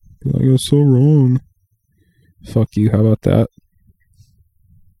gonna be like, "It's so wrong." Fuck you. How about that?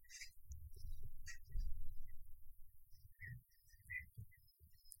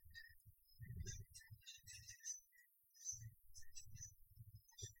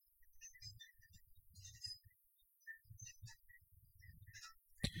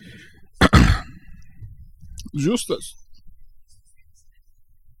 Justus.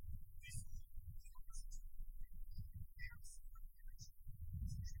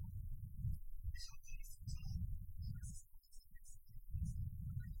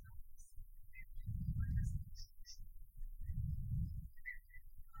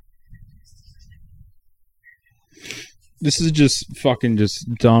 This is just fucking just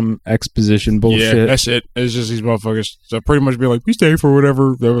dumb exposition bullshit. Yeah, that's it. It's just these motherfuckers. So pretty much be like, we stay for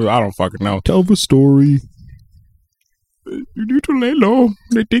whatever. I don't fucking know. Tell the story. You need to lay low.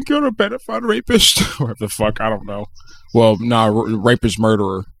 They think you're a pedophile rapist. What the fuck? I don't know. Well, rapist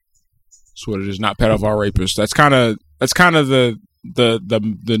murderer. That's what it is. Not pedophile rapist. That's kind of the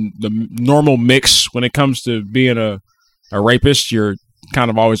normal mix when it comes to being a rapist. You're kind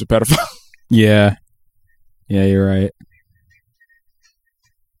of always a pedophile. Yeah, you're right.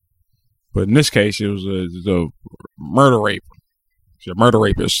 But in this case, it was a murder rape. She's a murder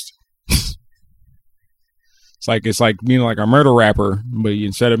rapist. It's like being like a murder rapper, but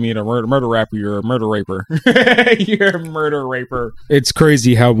instead of being a murder rapper, you're a murder raper. You're a murder raper. It's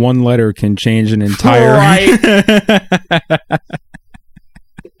crazy how one letter can change an entire. Right.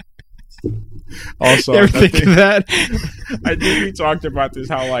 Also, ever think of that? I think we talked about this,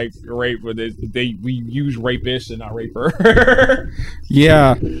 how like rape, but we use rapist and not raper.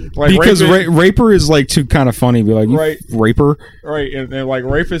 Yeah, like because raper is like too kind of funny. Be like, right, raper, right, and like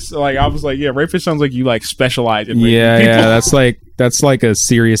rapist. Like I was like, yeah, rapist sounds like you like specialize in raping yeah, people. yeah. That's like a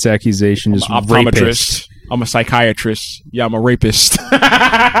serious accusation. Just I'm an optometrist. I'm a psychiatrist. Yeah, I'm a rapist.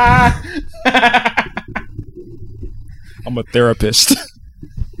 I'm a therapist.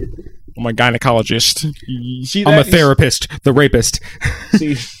 I'm a gynecologist. You see that? I'm a therapist. The rapist.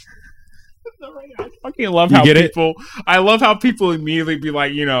 See, I fucking love how people. I love how people immediately be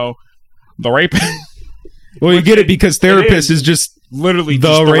like, the rapist. Well, you get it because therapist is just literally the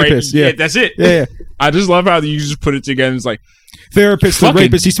just rapist. Yeah, that's it. Yeah. I just love how you just put it together. It's like therapist, the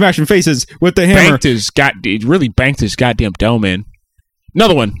rapist. He's smashing faces with the hammer. Really banked his goddamn dome in.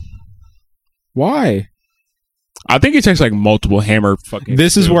 Another one. Why? I think it takes like multiple hammer fucking.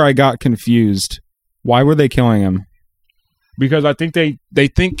 This is where I got confused. Why were they killing him? Because I think they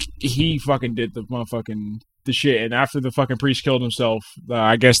think he fucking did the shit, and after the fucking priest killed himself,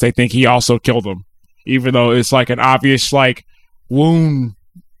 I guess they think he also killed him, even though it's like an obvious like wound,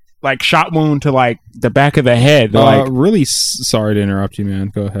 like shot wound to like the back of the head. Really sorry to interrupt you, man.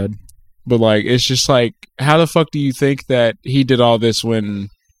 Go ahead. But like, it's just like, how the fuck do you think that he did all this when?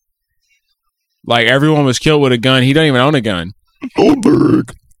 Like, everyone was killed with a gun. He doesn't even own a gun. So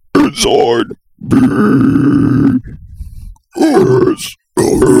big inside me.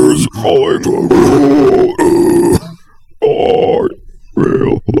 It's going I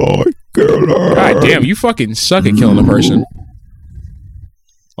feel like killer. God damn, you fucking suck at killing a person.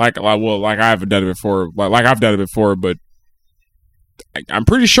 Like I haven't done it before. Like I've done it before, but I'm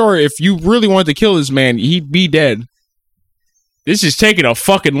pretty sure if you really wanted to kill this man, he'd be dead. This is taking a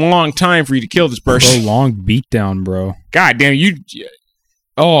fucking long time for you to kill this person. A long beatdown, bro. God damn, you.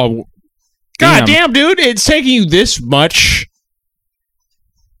 Oh. God damn, dude. It's taking you this much.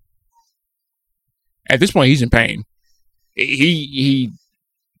 At this point, he's in pain. He.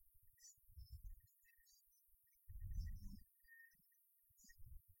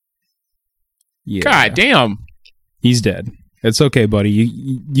 Yeah. God damn. He's dead. It's okay, buddy.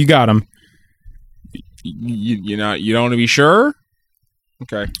 You got him. You don't want to be sure?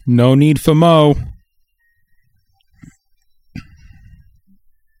 Okay. No need for Mo.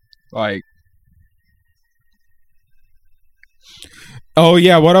 Like. Oh,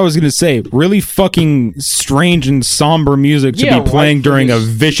 yeah, what I was going to say. Really fucking strange and somber music to be playing during a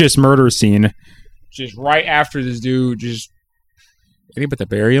vicious murder scene. Just right after this dude just... Any but to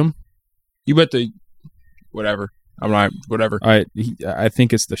bury him? You bet the... Whatever. I'm not... Whatever. I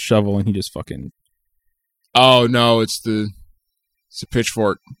think it's the shovel and he just fucking... Oh, no, it's a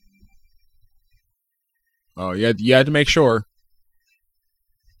pitchfork. Oh, you had to make sure.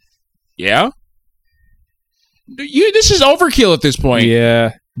 Yeah? This is overkill at this point.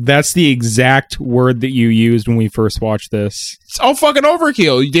 Yeah, that's the exact word that you used when we first watched this. It's all fucking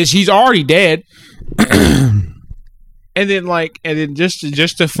overkill. He's already dead. And then just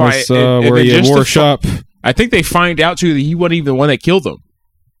to fight... where you worship. I think they find out, too, that he wasn't even the one that killed them.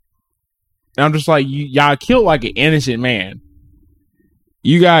 And I'm just like, y'all killed like an innocent man.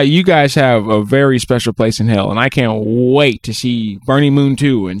 You guys have a very special place in hell, and I can't wait to see Burning Moon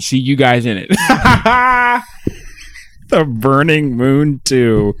 2 and see you guys in it. The Burning Moon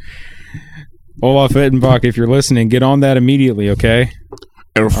 2. Olaf Ettenbach, if you're listening, get on that immediately, okay?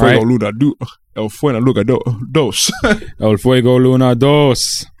 El Fuego Luna Dos. El Fuego Luna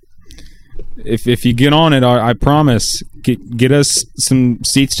Dos. If you get on it, I promise, get us some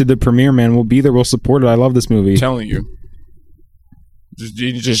seats to the premiere, man. We'll be there. We'll support it. I love this movie. I'm telling you.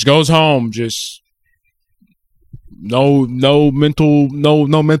 Just goes home. Just no mental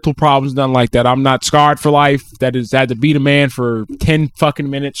problems, nothing like that. I'm not scarred for life. That is, had to beat a man for 10 fucking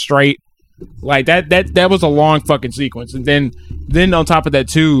minutes straight. Like that was a long fucking sequence. And then on top of that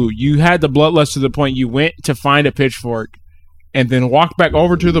too, you had the bloodlust to the point you went to find a pitchfork and then walk back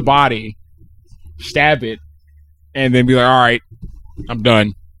over to the body, stab it, and then be like, all right, I'm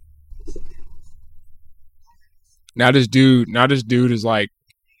done. Now this dude is like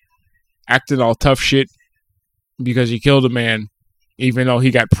acting all tough shit because he killed a man, even though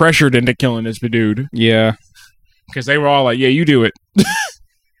he got pressured into killing this dude. Yeah. Because they were all like, yeah, you do it.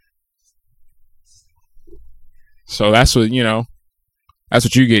 So that's what, that's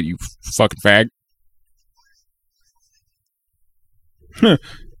what you get, you fucking fag.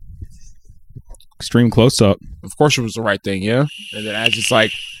 Extreme close-up. Of course it was the right thing, yeah? And then as it's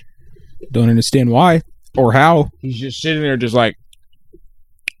like... Don't understand why or how. He's just sitting there just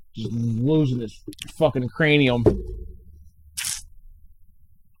losing his fucking cranium.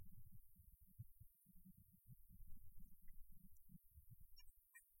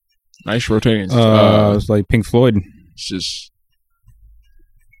 Nice rotating. It's like Pink Floyd. It's just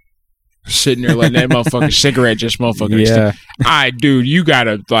sitting there letting that motherfucking cigarette just motherfucking Yeah. Alright, dude, you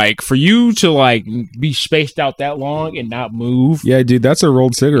gotta, for you to, be spaced out that long and not move. Yeah, dude, that's a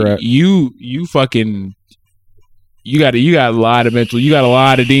rolled cigarette. You fucking... You got a lot of mental... You got a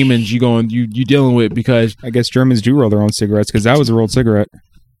lot of demons you dealing with because... I guess Germans do roll their own cigarettes because that was a rolled cigarette.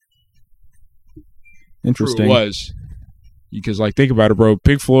 Interesting. It was. Because, think about it, bro.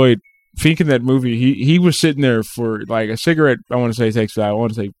 Pink Floyd... Thinking that movie, he was sitting there for a cigarette. I want to say takes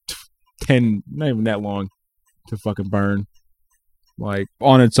 10, not even that long to fucking burn.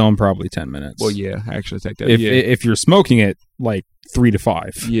 On its own, probably 10 minutes. Well, yeah, actually take that. If you're smoking it, 3 to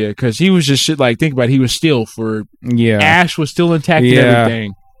 5. Yeah, because he was just shit. Think about it, he was still for ash was still intact and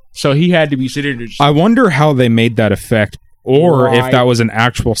everything. So he had to be sitting there. I wonder how they made that effect, or if that was an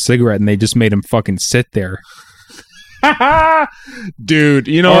actual cigarette and they just made him fucking sit there. Dude,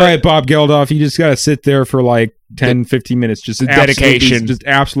 all right, Bob Geldof, you just gotta sit there for 10, 15 minutes, just dedication, just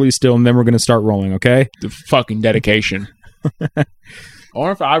absolutely still, and then we're gonna start rolling. Okay, the fucking dedication.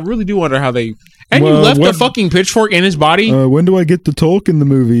 I really do wonder how they you left the fucking pitchfork in his body. When do I get to talk in the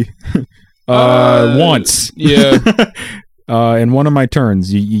movie? Once, yeah. In one of my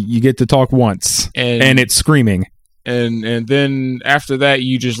turns, you get to talk once, and it's screaming, and then after that,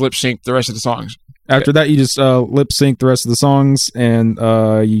 you just lip sync the rest of the songs. After that, you just lip sync the rest of the songs, and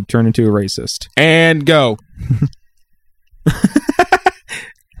you turn into a racist. And go.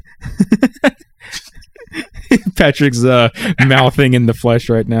 Patrick's mouthing in the flesh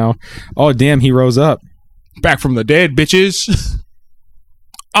right now. Oh, damn, he rose up. Back from the dead, bitches.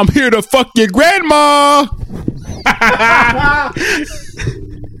 I'm here to fuck your grandma.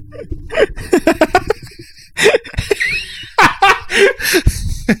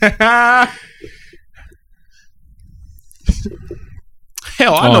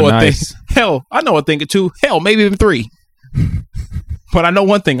 Hell, I know nice. Hell, I know a thing or two. Hell, maybe even 3. But I know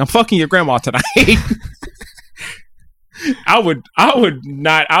one thing. I'm fucking your grandma tonight. I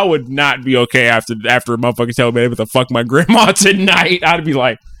would not be okay after a motherfucker tell me to fuck my grandma tonight. I'd be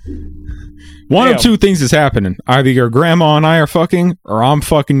like, one of two things is happening. Either your grandma and I are fucking, or I'm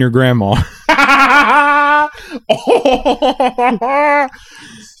fucking your grandma.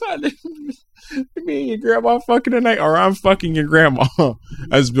 Me and your grandma fucking tonight, or I'm fucking your grandma.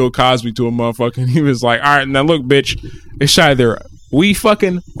 That's Bill Cosby to a motherfucker. He was like, all right, now look, bitch, it's either we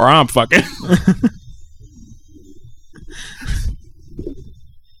fucking or I'm fucking.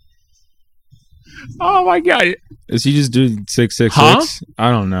 Oh my god. Is he just doing 666? Huh?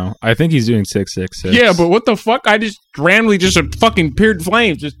 I don't know. I think he's doing 666. Yeah, but what the fuck? I just randomly just a fucking appeared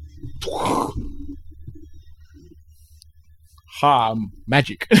flames. Just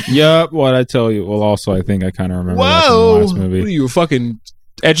magic. Yep, what I tell you. Well, also, I think I kind of remember that from the last movie. What are you, a fucking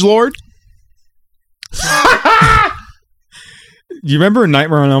edgelord? You remember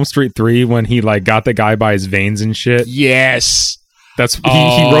Nightmare on Elm Street 3 when he got the guy by his veins and shit? Yes. That's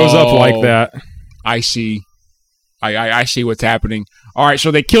he rose up like that. I see. I see what's happening. All right,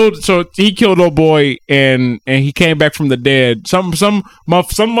 so he killed old boy and he came back from the dead. Some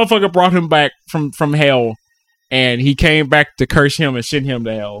motherfucker brought him back from hell, and he came back to curse him and send him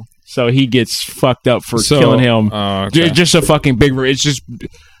to hell. So he gets fucked up for killing him. Okay. Just a fucking big. It's just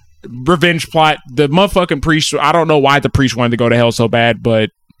revenge plot. The motherfucking priest. I don't know why the priest wanted to go to hell so bad, but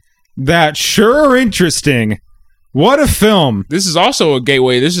that's sure interesting. What a film. This is also a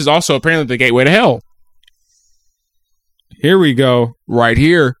gateway. This is also apparently the gateway to hell. Here we go. Right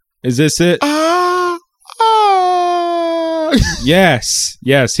here. Is this it? Yes.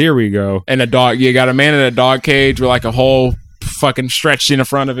 Yes, here we go. And a dog. You got a man in a dog cage with a hole fucking stretched in the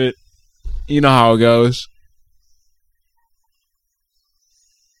front of it. You know how it goes.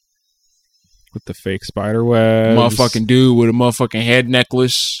 With the fake spider webs. Motherfucking dude with a motherfucking head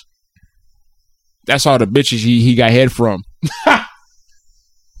necklace. That's all the bitches he got head from.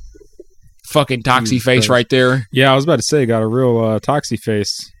 Fucking Toxie face right there. Yeah, I was about to say, got a real Toxie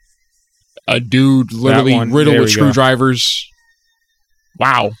face. A dude literally riddled with screwdrivers.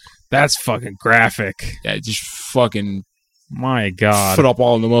 Wow. That's fucking graphic. Yeah, just fucking... My God. Put up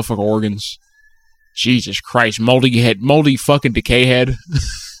all in the motherfucking organs. Jesus Christ. Moldy fucking decay head.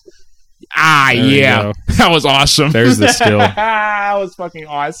 There yeah. That was awesome. There's the still. That was fucking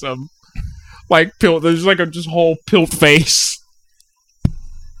awesome. Like, there's like a just whole pilt face.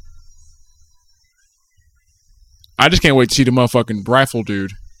 I just can't wait to see the motherfucking rifle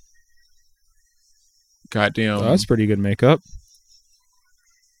dude. Goddamn. Oh, that's pretty good makeup.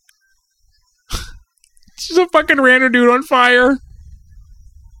 Just a fucking random dude on fire.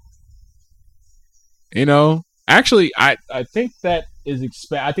 You know, actually, I think that is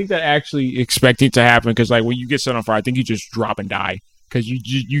I think that actually expecting to happen because like when you get set on fire, I think you just drop and die because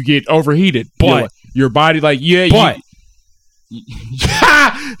you get overheated. But your body like but he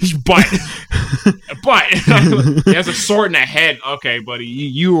has a sword in the head. Okay, buddy,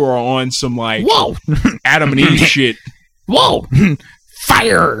 you are on some like whoa Adam and Eve shit. Whoa,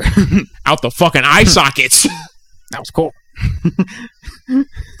 fire out the fucking eye sockets. That was cool.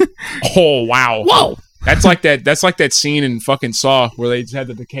 Oh wow! Whoa! That's like that scene in fucking Saw where they just had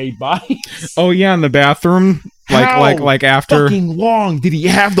the decayed bodies. Oh yeah, in the bathroom. Like after fucking long did he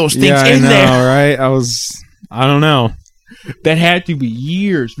have those things yeah, in I know, there? Right? I don't know. That had to be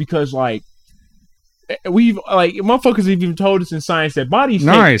years because like we've like motherfuckers have even told us in science that bodies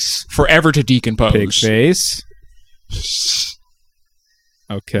take forever to decompose. Pig face.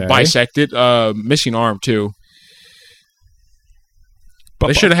 Okay. Bisected. Missing arm too.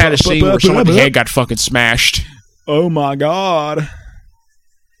 They should have had a scene where someone's head got fucking smashed. Oh my God.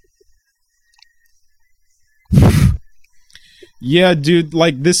 Yeah, dude,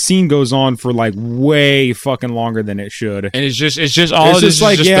 like this scene goes on for like way fucking longer than it should. And it's just all of this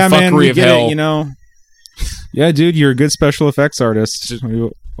is just the fuckery of hell. It, you know? Yeah, dude, you're a good special effects artist. What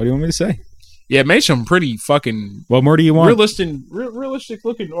do you want me to say? Yeah, it made some pretty fucking... What more do you want? Realistic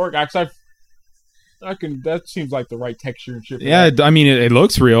looking orcs. That seems like the right texture and shit. Yeah, I mean, it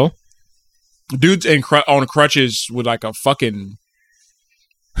looks real. Dude's on crutches with like a fucking...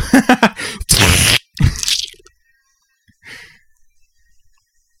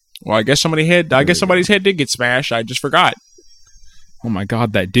 Well, I guess somebody's head did get smashed. I just forgot. Oh my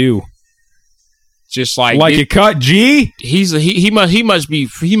God, that do. Just like it cut, G. He must be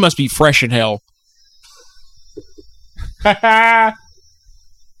fresh in hell. Got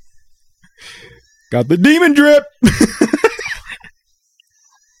the demon drip.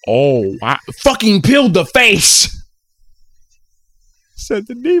 Oh, wow. Fucking peeled the face. Said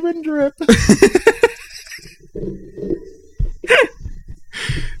the demon drip.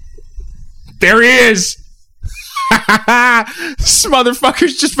 There he is. This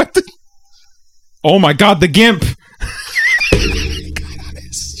motherfucker's just about to... Oh my God, the gimp.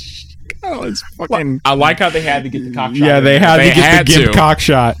 Oh, it's fucking... I like how they had to get the cock shot. Yeah, they had to get the gimp cock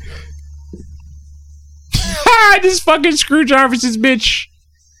shot. This fucking screwdriver's this bitch.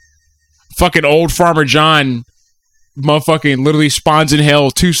 Fucking old Farmer John motherfucking literally spawns in hell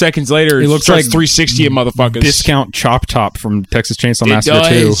 2 seconds later. It looks like 360 of motherfuckers. Discount Chop Top from Texas Chainsaw Massacre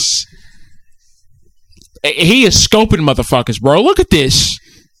 2. He is scoping motherfuckers, bro. Look at this.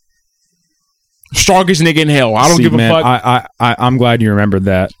 Strongest nigga in hell. I don't give a fuck. I'm glad you remembered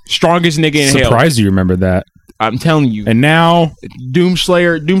that. Strongest nigga in hell. Surprised you remembered that. I'm telling you. And now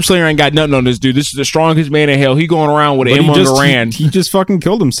Doomslayer ain't got nothing on this dude. This is the strongest man in hell. He going around with an M1 Garand. He just fucking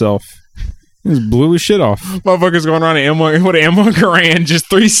killed himself. He just blew his shit off. Motherfucker's going around with an M1 Garand, just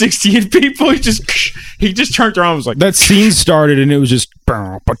 360 in people. He just turned around and was like... That scene started and it was just...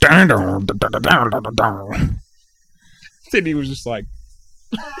 Then he was just like...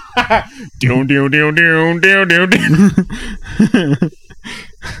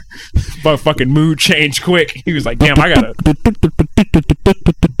 But fucking mood changed quick. He was like, damn, I gotta...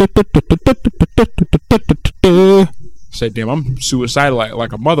 Said, damn, I'm suicidal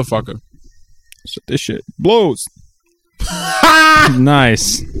like a motherfucker. This shit blows.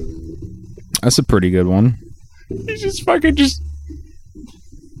 Nice. That's a pretty good one. He's just fucking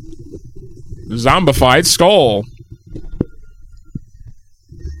zombified skull.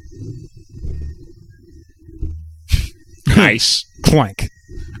 Nice. Clank.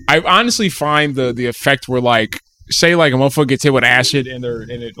 I honestly find the effect where like say like a motherfucker gets hit with acid and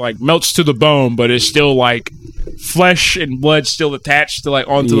it like melts to the bone, but it's still like flesh and blood still attached to like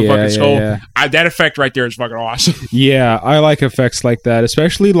onto the fucking skull. Yeah. That effect right there is fucking awesome. Yeah, I like effects like that,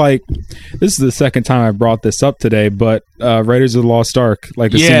 especially like this is the second time I brought this up today, but Raiders of the Lost Ark,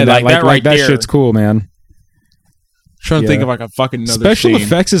 like the Yeah, scene like that right that there. shit's cool, man. Trying to think Yeah. of like a fucking another Special scene.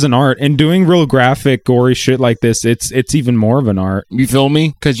 effects is an art, and doing real graphic, gory shit like this, it's even more of an art. You feel me?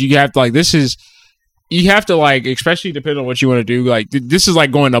 Because you have to like you have to like, especially depending on what you want to do. Like this is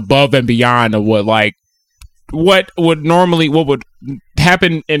like going above and beyond of what would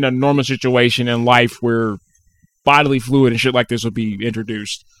happen in a normal situation in life where bodily fluid and shit like this would be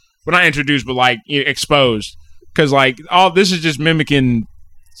introduced. Well, not introduced, but like exposed. Because like all this is just mimicking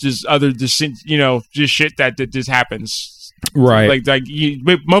just just shit that just happens. Right. Like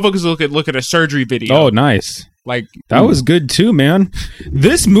motherfuckers look at a surgery video. Oh, nice. Like That was good too, man.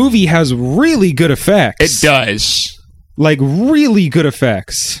 This movie has really good effects. it does. Like really good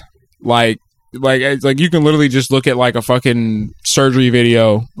effects. Like you can literally just look at like a fucking surgery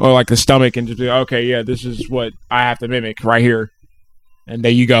video or like the stomach and just be okay, yeah, this is what I have to mimic right here, and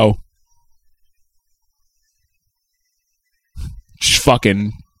there you go. Just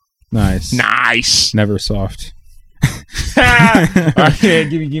fucking Nice. Never soft. All right,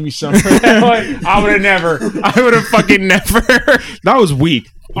 give me some. I would have fucking never. That was weak.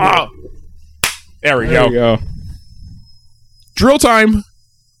 Oh, there we There go. we go. Drill time.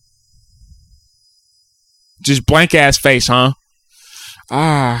 Just blank ass face, huh?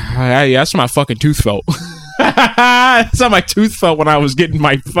 Yeah, that's how my fucking tooth felt. That's how my tooth felt when I was getting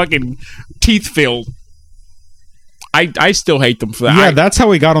my fucking teeth filled. I still hate them for that. Yeah, that's how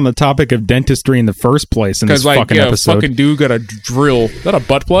we got on the topic of dentistry in the first place in this like, fucking yeah, episode. fucking dude got a drill. Is that a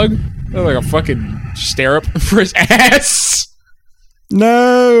butt plug? Is that like a fucking stirrup for his ass?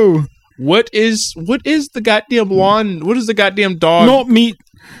 No. What is the goddamn lawn? What is the goddamn dog? Not me.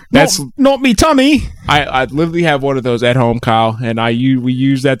 That's- not me tummy. I literally have one of those at home, Kyle, and we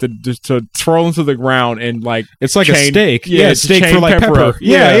use that to throw them to the ground and like It's like a chain- steak. Yeah, Yeah, it's steak chain for like pepper. up.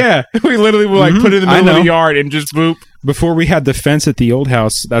 Yeah. We literally would like put it in the I middle of know. the yard and just boop. Before we had the fence at the old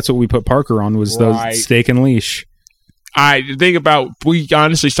house, that's what we put Parker on was Right. those steak and leash. The thing about we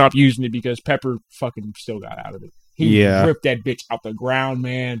honestly stopped using it because Pepper fucking still got out of it. He Yeah. ripped that bitch out the ground,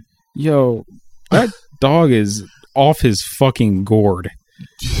 man. Yo, that dog is off his fucking gourd.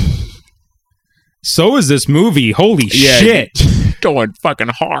 So is this movie. Holy shit. Going fucking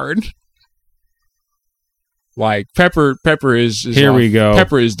hard. Like Pepper is Here off, we go.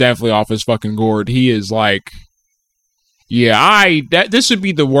 Pepper is definitely off his fucking gourd. He is like, this would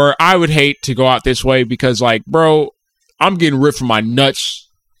be the word. I would hate to go out this way because like, bro, I'm getting ripped from my nuts.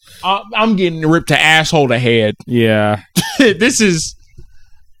 I'm getting ripped to asshole to head. Yeah. This is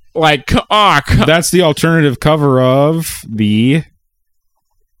like, That's the alternative cover of the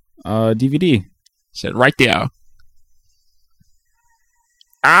DVD. said right there.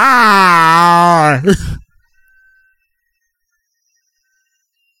 Ah.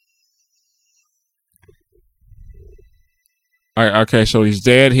 All right, okay, so he's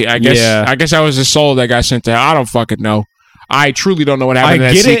dead. I guess that was his soul that got sent there. I don't fucking know. I truly don't know what happened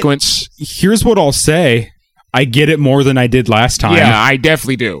in that sequence. Here's what I'll say. I get it more than I did last time. Yeah, I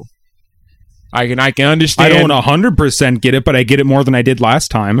definitely do. I can I understand. don't 100% get it, but I get it more than I did last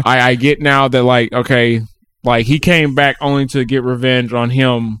time. I get now that like, okay, like he came back only to get revenge on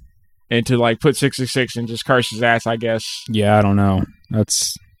him and to like put 666 and just curse his ass, I guess. Yeah, I don't know.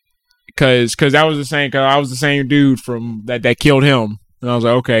 That's Cause that was the same. Cause I was the same dude from that killed him, and I was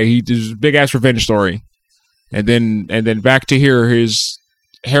like, okay, he did a big ass revenge story, and then back to here, his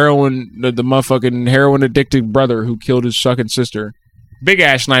heroin, the motherfucking heroin addicted brother who killed his fucking sister, big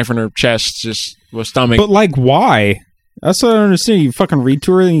ass knife in her chest, just was stomach. But like, why? That's what I don't understand. You fucking read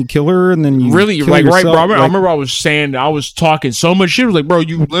to her and you kill her, and then you really kill like right, yourself. bro. I remember I was talking so much shit. I was like, bro,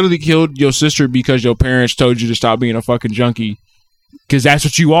 you literally killed your sister because your parents told you to stop being a fucking junkie. Because that's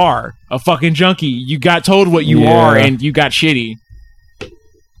what you are, a fucking junkie. You got told what you are, and you got shitty.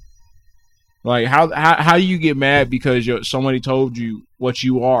 Like how do you get mad because somebody told you what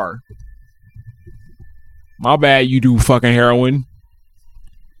you are? My bad, you do fucking heroin.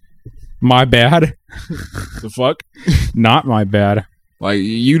 My bad. The fuck? Not my bad. Like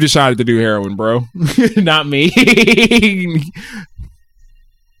you decided to do heroin, bro. Not me.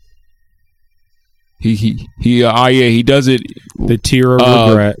 He does it. The tear of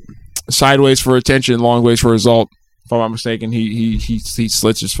regret. Sideways for attention, long ways for result. If I'm not mistaken, he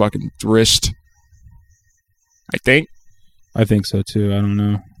slits his fucking wrist. I think. I think so too. I don't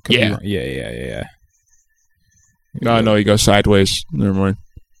know. Could be Yeah. wrong. Yeah. No, he goes sideways. Never mind.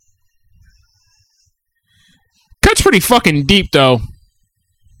 Cut's pretty fucking deep though.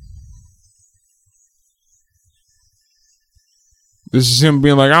 This is him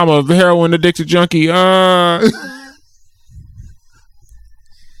being like, I'm a heroin addicted junkie.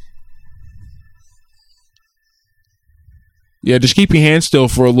 Yeah, just keep your hands still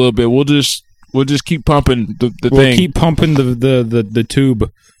for a little bit. We'll just keep pumping the thing. We'll keep pumping the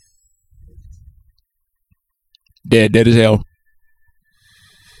tube. Dead as hell.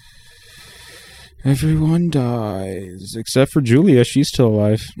 Everyone dies except for Julia. She's still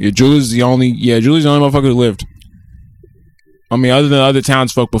alive. Yeah, Julie's the only motherfucker who lived. I mean, other than other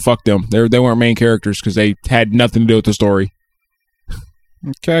townsfolk, but fuck them. They weren't main characters because they had nothing to do with the story.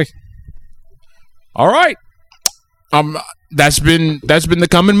 Okay. All right. That's been the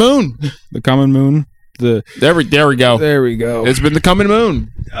coming moon. The coming moon. There we go. There we go. It's been the coming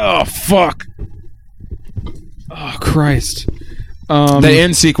moon. Oh fuck. Oh Christ. The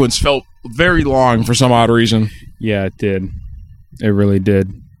end sequence felt very long for some odd reason. Yeah, it did. It really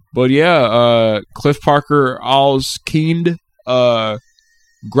did. But yeah, Cliff Parker Alskind,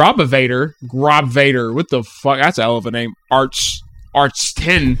 Grobvator. What the fuck? That's a hell of a name. Arts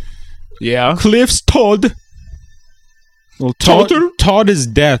 10. Yeah. Cliff's Todd. Well, Todd is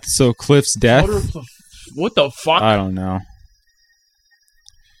death, so Cliff's death. What the fuck? I don't know.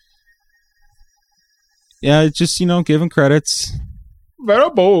 Yeah, just, giving credits. Vera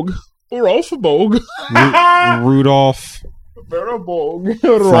Bogue. Rolf Bogue. Rudolph. Vera Bogue.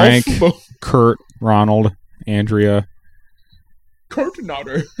 Frank. Kurt. Ronald. Andrea. Kurt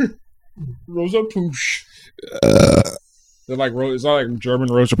Nutter. Rosa Poosh. Is that like German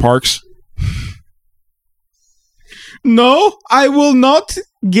Rosa Parks? No, I will not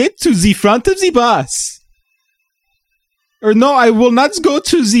get to the front of the bus. Or no, I will not go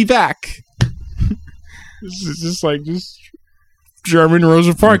to the back. This is just German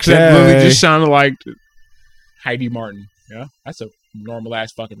Rosa Parks. Okay. That literally just sounded like Heidi Martin. Yeah, that's a normal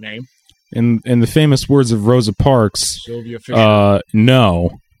ass fucking name. In the famous words of Rosa Parks, Sylvia Fisher.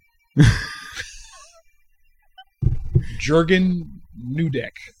 No. Jürgen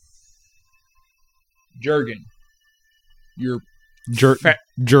Nudek. Jürgen.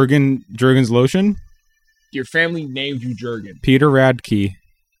 Jurgen's lotion? Your family named you Jürgen. Peter Radke.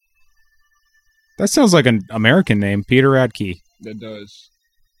 That sounds like an American name. Peter Radke. That does.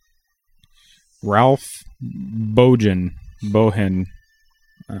 Ralph Bohen. I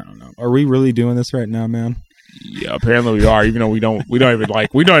don't know. Are we really doing this right now, man? Yeah, apparently we are. Even though we don't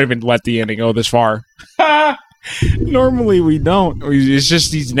even let the ending go this far. Normally we don't. It's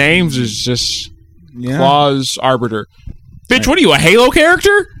just these names is just Yeah. Claus Arbiter. Bitch, what are you, a Halo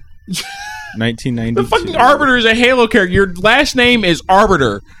character? 1992. The fucking Arbiter is a Halo character. Your last name is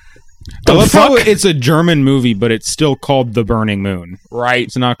Arbiter. I love how it's a German movie, but it's still called The Burning Moon. Right.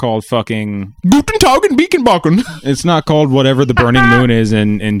 It's not called fucking... Guten Tag and Beaconbacken. It's not called whatever The Burning Moon is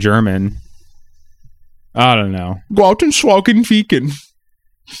in German. I don't know. Guten Schwaken Fieken.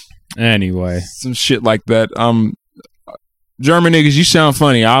 Anyway. Some shit like that. German niggas, you sound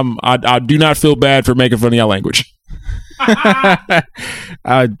funny. I do not feel bad for making fun of your language.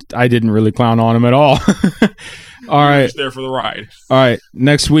 I didn't really clown on him at all. All right. Just there for the ride. All right.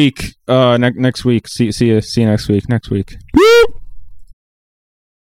 Next week. Next week. See you next week. Next week. Woo!